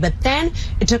Hawaii, but then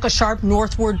it took a sharp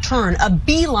northward turn, a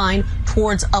beeline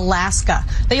towards Alaska.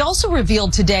 They also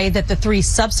revealed today that the 3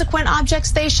 subsequent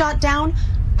objects they shot down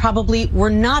probably were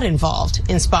not involved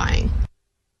in spying.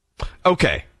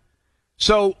 Okay,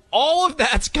 so all of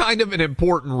that's kind of an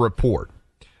important report.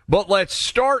 But let's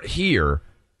start here.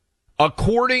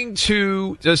 According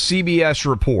to the CBS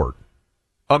report,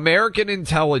 American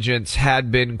intelligence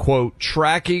had been, quote,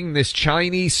 tracking this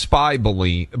Chinese spy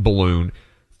balloon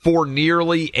for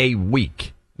nearly a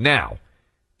week. Now,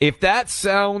 if that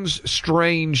sounds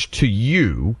strange to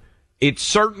you, it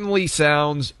certainly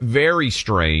sounds very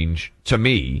strange to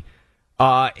me.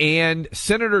 And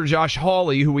Senator Josh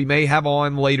Hawley, who we may have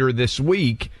on later this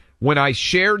week, when I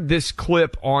shared this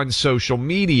clip on social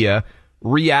media,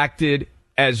 reacted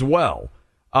as well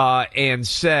and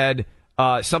said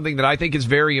something that I think is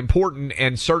very important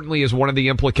and certainly is one of the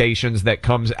implications that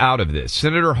comes out of this.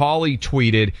 Senator Hawley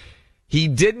tweeted, he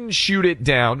didn't shoot it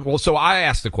down. Well, so I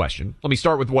asked the question. Let me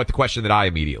start with the question that I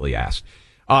immediately asked.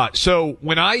 So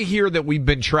when I hear that we've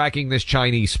been tracking this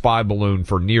Chinese spy balloon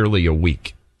for nearly a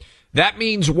week, that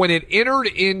means when it entered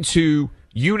into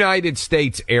United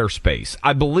States airspace,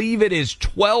 I believe it is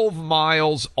 12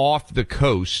 miles off the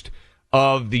coast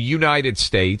of the United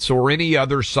States or any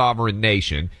other sovereign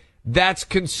nation, that's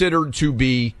considered to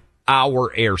be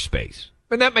our airspace.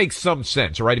 And that makes some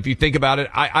sense, right? If you think about it,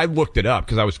 I looked it up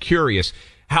because I was curious.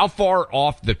 How far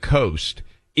off the coast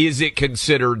is it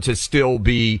considered to still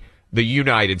be the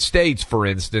United States, for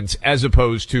instance, as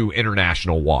opposed to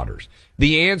international waters?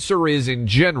 The answer is, in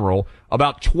general,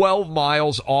 about 12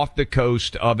 miles off the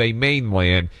coast of a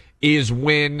mainland is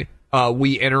when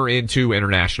we enter into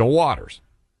international waters.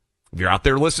 If you're out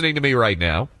there listening to me right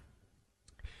now,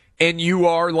 and you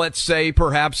are, let's say,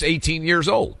 perhaps 18 years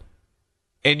old,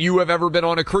 and you have ever been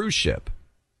on a cruise ship,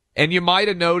 and you might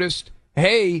have noticed,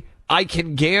 hey, I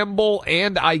can gamble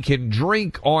and I can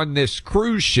drink on this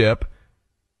cruise ship,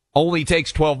 only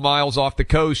takes 12 miles off the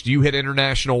coast. You hit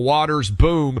international waters,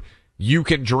 boom, you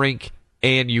can drink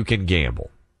and you can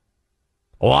gamble.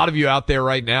 A lot of you out there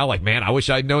right now, like, man, I wish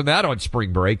I'd known that on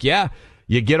spring break. Yeah,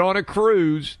 you get on a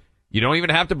cruise. You don't even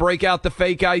have to break out the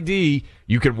fake ID.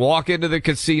 You can walk into the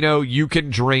casino. You can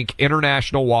drink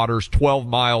international waters 12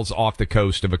 miles off the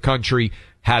coast of a country,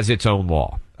 has its own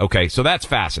law. Okay, so that's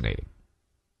fascinating.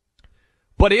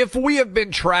 But if we have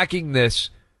been tracking this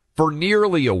for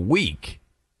nearly a week,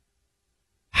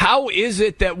 how is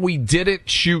it that we didn't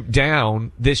shoot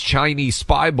down this Chinese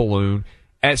spy balloon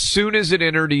as soon as it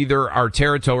entered either our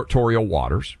territorial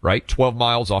waters, right, 12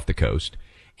 miles off the coast,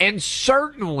 and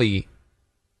certainly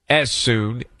as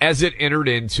soon as it entered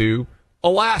into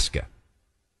Alaska?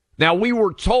 Now, we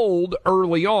were told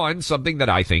early on something that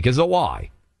I think is a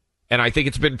lie, and I think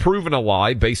it's been proven a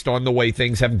lie based on the way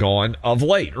things have gone of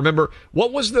late. Remember,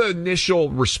 what was the initial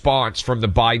response from the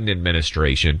Biden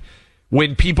administration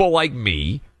when people like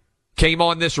me came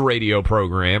on this radio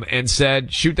program and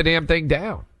said, shoot the damn thing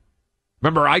down?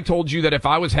 Remember, I told you that if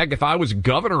I was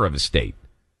governor of a state,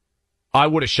 I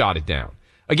would have shot it down.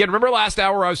 Again, remember last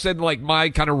hour I was saying, like, my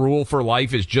kind of rule for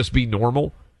life is just be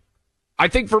normal? I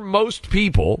think for most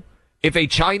people, if a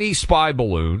Chinese spy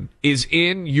balloon is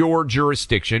in your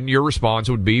jurisdiction, your response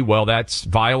would be, well, that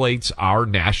violates our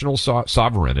national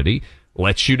sovereignty.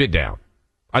 Let's shoot it down.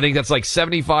 I think that's like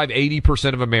 75,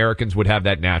 80% of Americans would have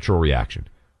that natural reaction.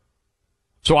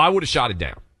 So I would have shot it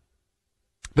down.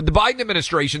 But the Biden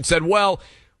administration said, well,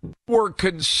 we're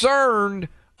concerned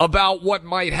about what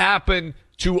might happen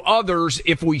to others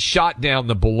if we shot down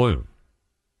the balloon.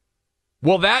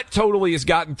 Well, that totally has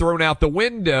gotten thrown out the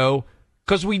window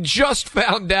because we just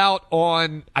found out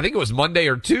on, I think it was Monday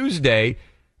or Tuesday,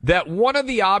 that one of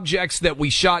the objects that we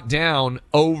shot down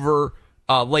over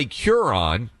Lake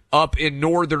Huron up in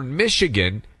northern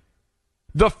Michigan,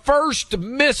 the first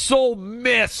missile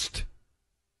missed.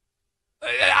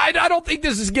 I don't think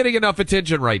this is getting enough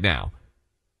attention right now.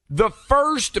 The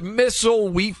first missile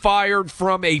we fired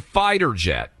from a fighter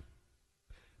jet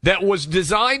that was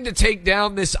designed to take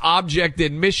down this object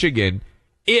in Michigan,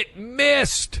 it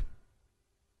missed.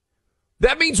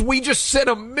 That means we just sent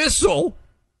a missile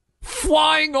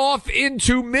flying off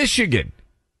into Michigan.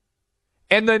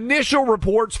 And the initial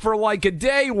reports for like a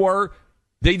day were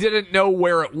they didn't know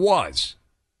where it was.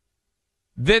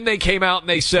 Then they came out and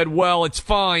they said, well, it's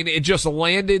fine. It just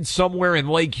landed somewhere in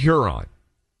Lake Huron.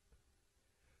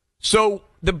 So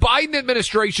the Biden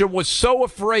administration was so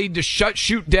afraid to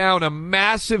shoot down a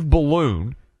massive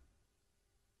balloon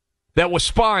that was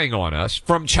spying on us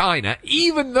from China,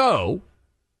 even though,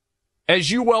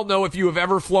 as you well know, if you have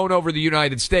ever flown over the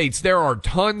United States, there are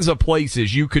tons of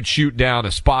places you could shoot down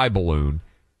a spy balloon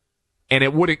and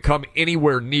it wouldn't come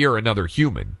anywhere near another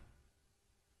human.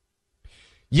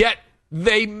 Yet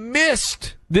they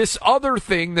missed this other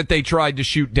thing that they tried to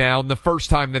shoot down the first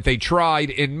time that they tried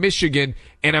in Michigan,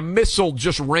 and a missile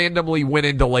just randomly went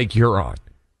into Lake Huron.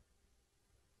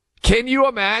 Can you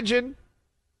imagine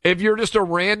if you're just a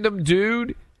random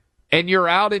dude and you're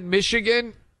out in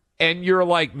Michigan and you're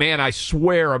like, man, I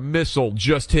swear a missile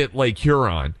just hit Lake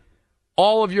Huron?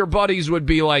 All of your buddies would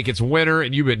be like, it's winter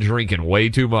and you've been drinking way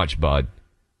too much, bud.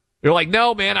 You're like,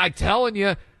 no, man, I'm telling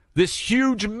you, this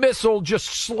huge missile just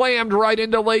slammed right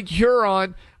into Lake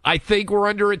Huron. I think we're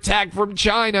under attack from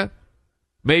China.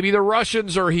 Maybe the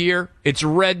Russians are here. It's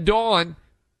Red Dawn.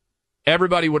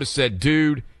 Everybody would have said,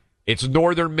 dude, it's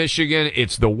northern Michigan.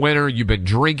 It's the winter. You've been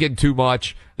drinking too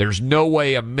much. There's no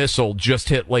way a missile just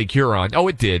hit Lake Huron. Oh,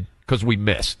 it did, because we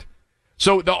missed.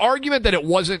 So the argument that it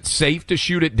wasn't safe to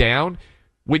shoot it down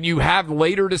when you have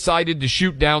later decided to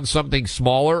shoot down something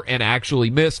smaller and actually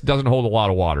missed doesn't hold a lot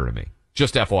of water to me.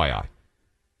 Just FYI.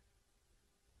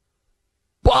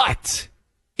 But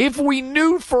if we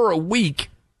knew for a week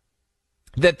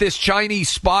that this Chinese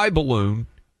spy balloon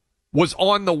was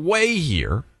on the way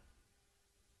here,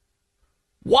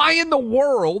 why in the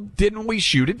world didn't we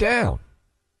shoot it down?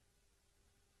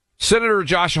 Senator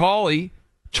Josh Hawley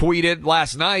tweeted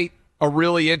last night a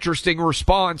really interesting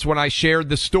response when I shared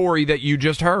the story that you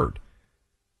just heard.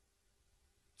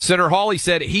 Senator Hawley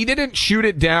said he didn't shoot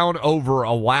it down over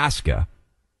Alaska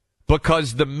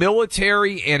because the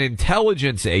military and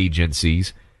intelligence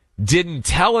agencies didn't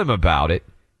tell him about it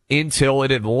until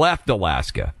it had left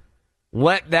Alaska.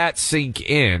 Let that sink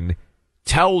in.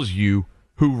 Tells you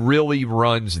who really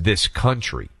runs this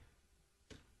country.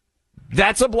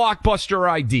 That's a blockbuster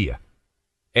idea.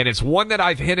 And it's one that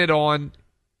I've hinted on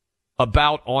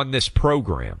about on this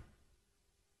program.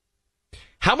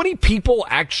 How many people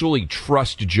actually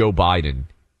trust Joe Biden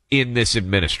in this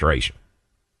administration?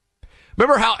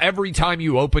 Remember how every time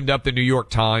you opened up the New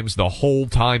York Times, the whole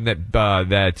time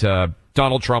that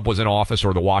Donald Trump was in office,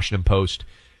 or the Washington Post,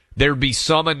 there'd be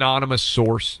some anonymous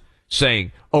source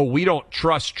saying, oh, we don't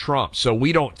trust Trump, so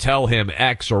we don't tell him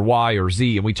X or Y or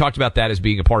Z. And we talked about that as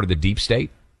being a part of the deep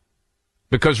state.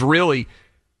 Because really,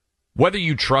 whether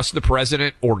you trust the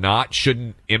president or not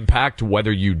shouldn't impact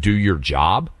whether you do your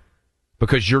job.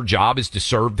 Because your job is to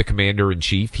serve the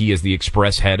commander-in-chief. He is the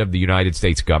express head of the United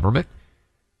States government.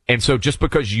 And so just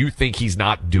because you think he's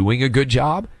not doing a good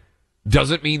job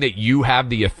doesn't mean that you have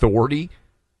the authority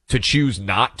to choose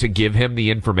not to give him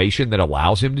the information that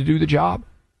allows him to do the job.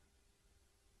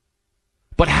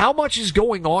 But how much is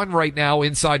going on right now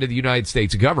inside of the United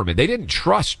States government? They didn't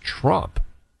trust Trump.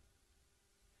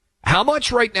 How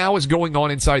much right now is going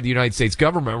on inside the United States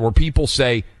government where people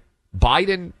say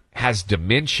Biden has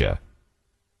dementia?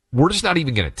 We're just not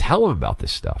even going to tell him about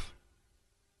this stuff.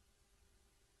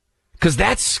 Because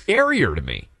that's scarier to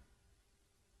me.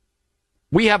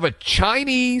 We have a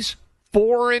Chinese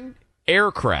foreign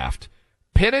aircraft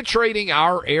penetrating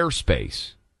our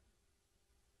airspace.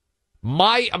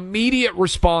 My immediate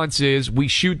response is we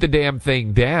shoot the damn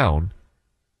thing down.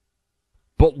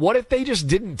 But what if they just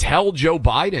didn't tell Joe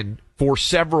Biden for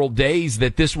several days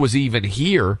that this was even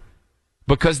here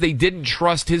because they didn't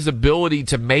trust his ability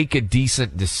to make a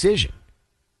decent decision?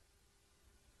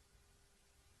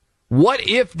 What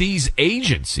if these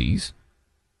agencies,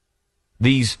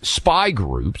 these spy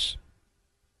groups,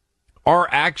 are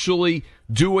actually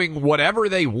doing whatever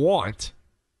they want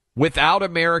without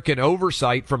American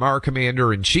oversight from our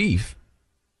commander-in-chief?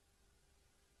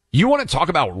 You want to talk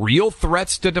about real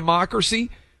threats to democracy?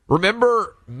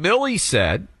 Remember,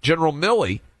 General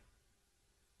Milley,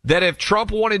 that if Trump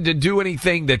wanted to do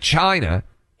anything to China,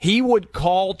 he would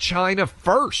call China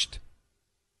first.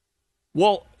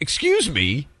 Well, excuse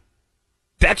me,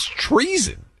 that's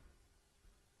treason.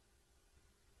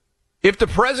 If the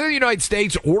President of the United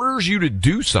States orders you to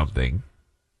do something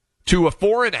to a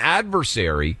foreign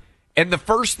adversary, and the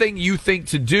first thing you think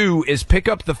to do is pick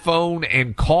up the phone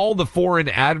and call the foreign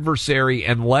adversary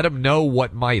and let him know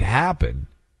what might happen,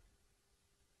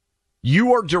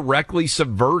 you are directly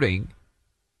subverting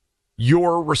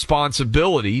your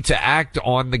responsibility to act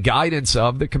on the guidance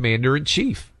of the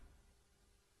commander-in-chief.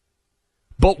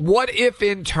 But what if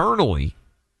internally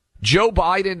Joe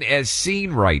Biden is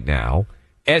seen right now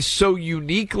as so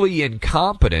uniquely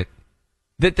incompetent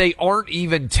that they aren't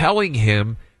even telling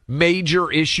him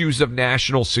major issues of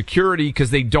national security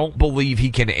because they don't believe he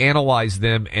can analyze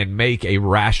them and make a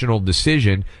rational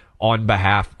decision on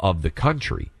behalf of the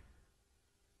country?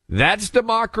 That's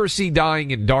democracy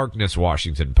dying in darkness,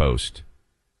 Washington Post.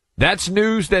 That's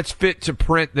news that's fit to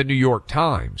print the New York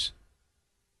Times.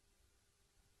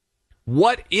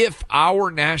 What if our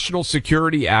national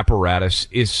security apparatus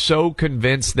is so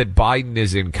convinced that Biden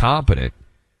is incompetent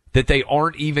that they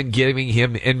aren't even giving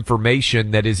him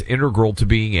information that is integral to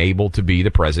being able to be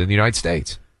the President of the United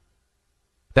States?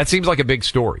 That seems like a big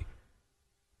story.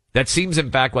 That seems,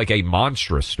 in fact, like a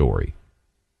monstrous story.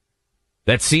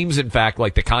 That seems, in fact,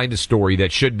 like the kind of story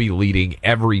that should be leading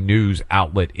every news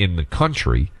outlet in the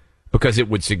country, because it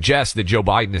would suggest that Joe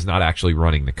Biden is not actually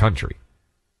running the country.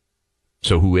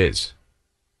 So who is?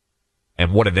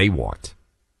 And what do they want?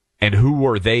 And who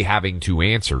are they having to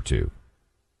answer to?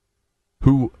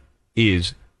 Who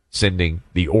is sending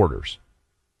the orders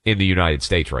in the United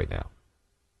States right now?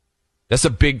 That's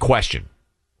a big question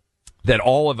that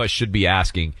all of us should be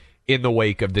asking in the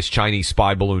wake of this Chinese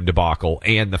spy balloon debacle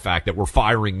and the fact that we're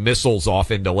firing missiles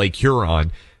off into Lake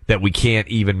Huron that we can't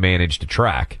even manage to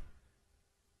track.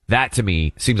 That, to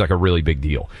me, seems like a really big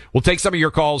deal. We'll take some of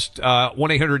your calls,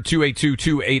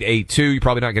 1-800-282-2882. You're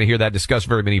probably not going to hear that discussed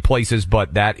very many places,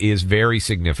 but that is very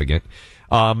significant.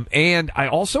 And I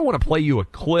also want to play you a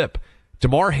clip.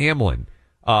 Damar Hamlin,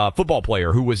 football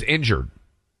player who was injured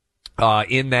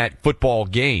in that football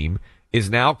game, is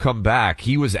now come back.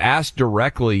 He was asked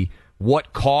directly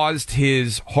what caused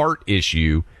his heart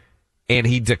issue, and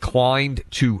he declined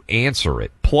to answer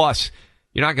it. Plus,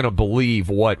 you're not going to believe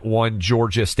what one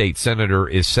Georgia state senator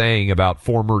is saying about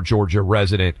former Georgia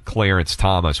resident Clarence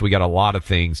Thomas. We got a lot of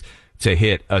things to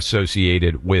hit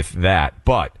associated with that.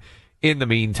 But in the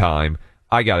meantime,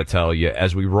 I got to tell you,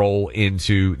 as we roll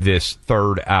into this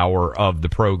third hour of the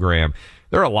program,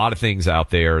 there are a lot of things out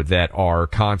there that are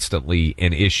constantly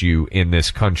an issue in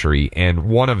this country, and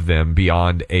one of them,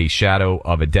 beyond a shadow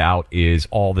of a doubt, is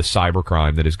all the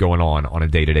cybercrime that is going on a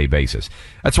day-to-day basis.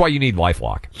 That's why you need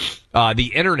LifeLock.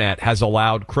 The internet has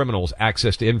allowed criminals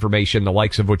access to information the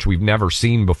likes of which we've never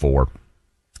seen before,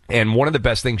 and one of the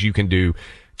best things you can do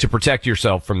to protect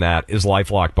yourself from that is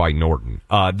LifeLock by Norton.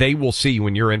 They will see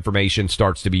when your information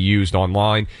starts to be used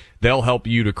online. They'll help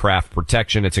you to craft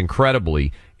protection. It's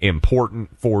incredibly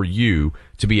important for you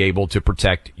to be able to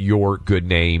protect your good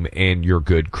name and your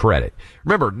good credit.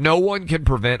 Remember, no one can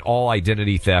prevent all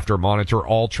identity theft or monitor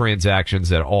all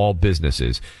transactions at all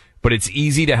businesses, but it's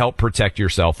easy to help protect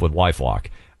yourself with LifeLock.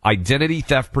 Identity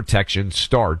theft protection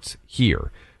starts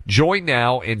here. Join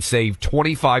now and save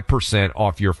 25%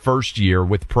 off your first year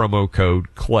with promo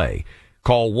code CLAY.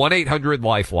 Call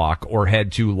 1-800-LifeLock or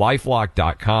head to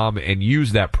LifeLock.com and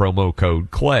use that promo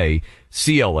code CLAY,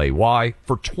 C-L-A-Y,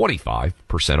 for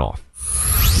 25% off.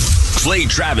 Clay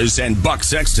Travis and Buck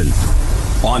Sexton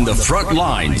on the front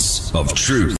lines of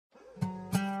truth.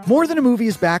 More Than a Movie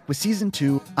is back with Season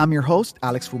 2. I'm your host,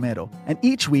 Alex Fumero, and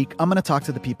each week I'm going to talk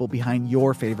to the people behind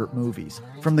your favorite movies.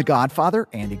 From The Godfather,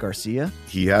 Andy Garcia.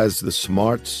 He has the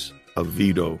smarts of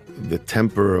Vito, the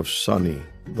temper of Sonny,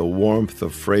 the warmth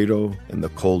of Fredo, and the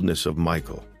coldness of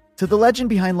Michael. To the legend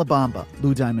behind La Bamba,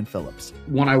 Lou Diamond Phillips.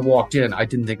 When I walked in, I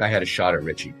didn't think I had a shot at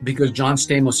Richie because John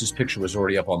Stamos' picture was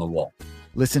already up on the wall.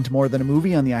 Listen to More Than a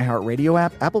Movie on the iHeartRadio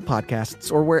app, Apple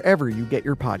Podcasts, or wherever you get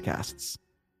your podcasts.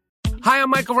 Hi,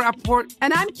 I'm Michael Rappaport.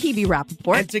 And I'm Kibi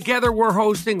Rappaport. And together we're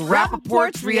hosting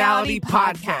Rappaport's Reality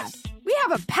Podcast. We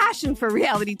have a passion for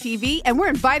reality TV, and we're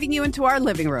inviting you into our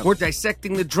living room. We're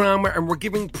dissecting the drama, and we're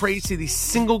giving praise to the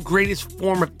single greatest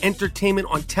form of entertainment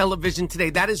on television today.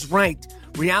 That is right.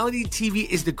 Reality TV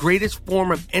is the greatest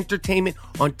form of entertainment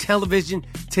on television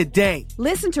today.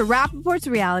 Listen to Rappaport's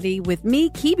Reality with me,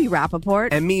 Kibi Rappaport.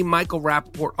 And me, Michael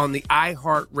Rappaport, on the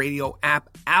iHeartRadio app,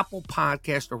 Apple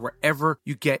Podcast, or wherever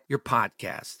you get your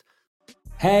podcast.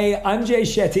 Hey, I'm Jay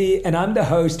Shetty, and I'm the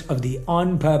host of the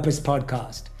On Purpose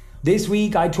podcast. This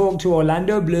week, I talked to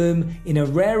Orlando Bloom in a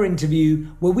rare interview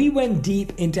where we went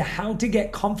deep into how to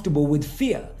get comfortable with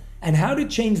fear and how to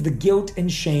change the guilt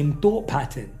and shame thought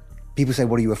pattern. People say,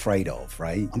 what are you afraid of,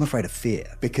 right? I'm afraid of fear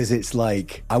because it's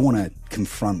like I want to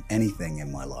confront anything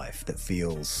in my life that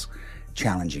feels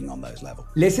challenging on those levels.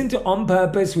 Listen to On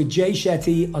Purpose with Jay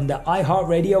Shetty on the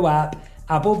iHeartRadio app,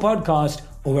 Apple Podcast,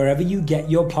 or wherever you get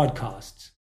your podcasts.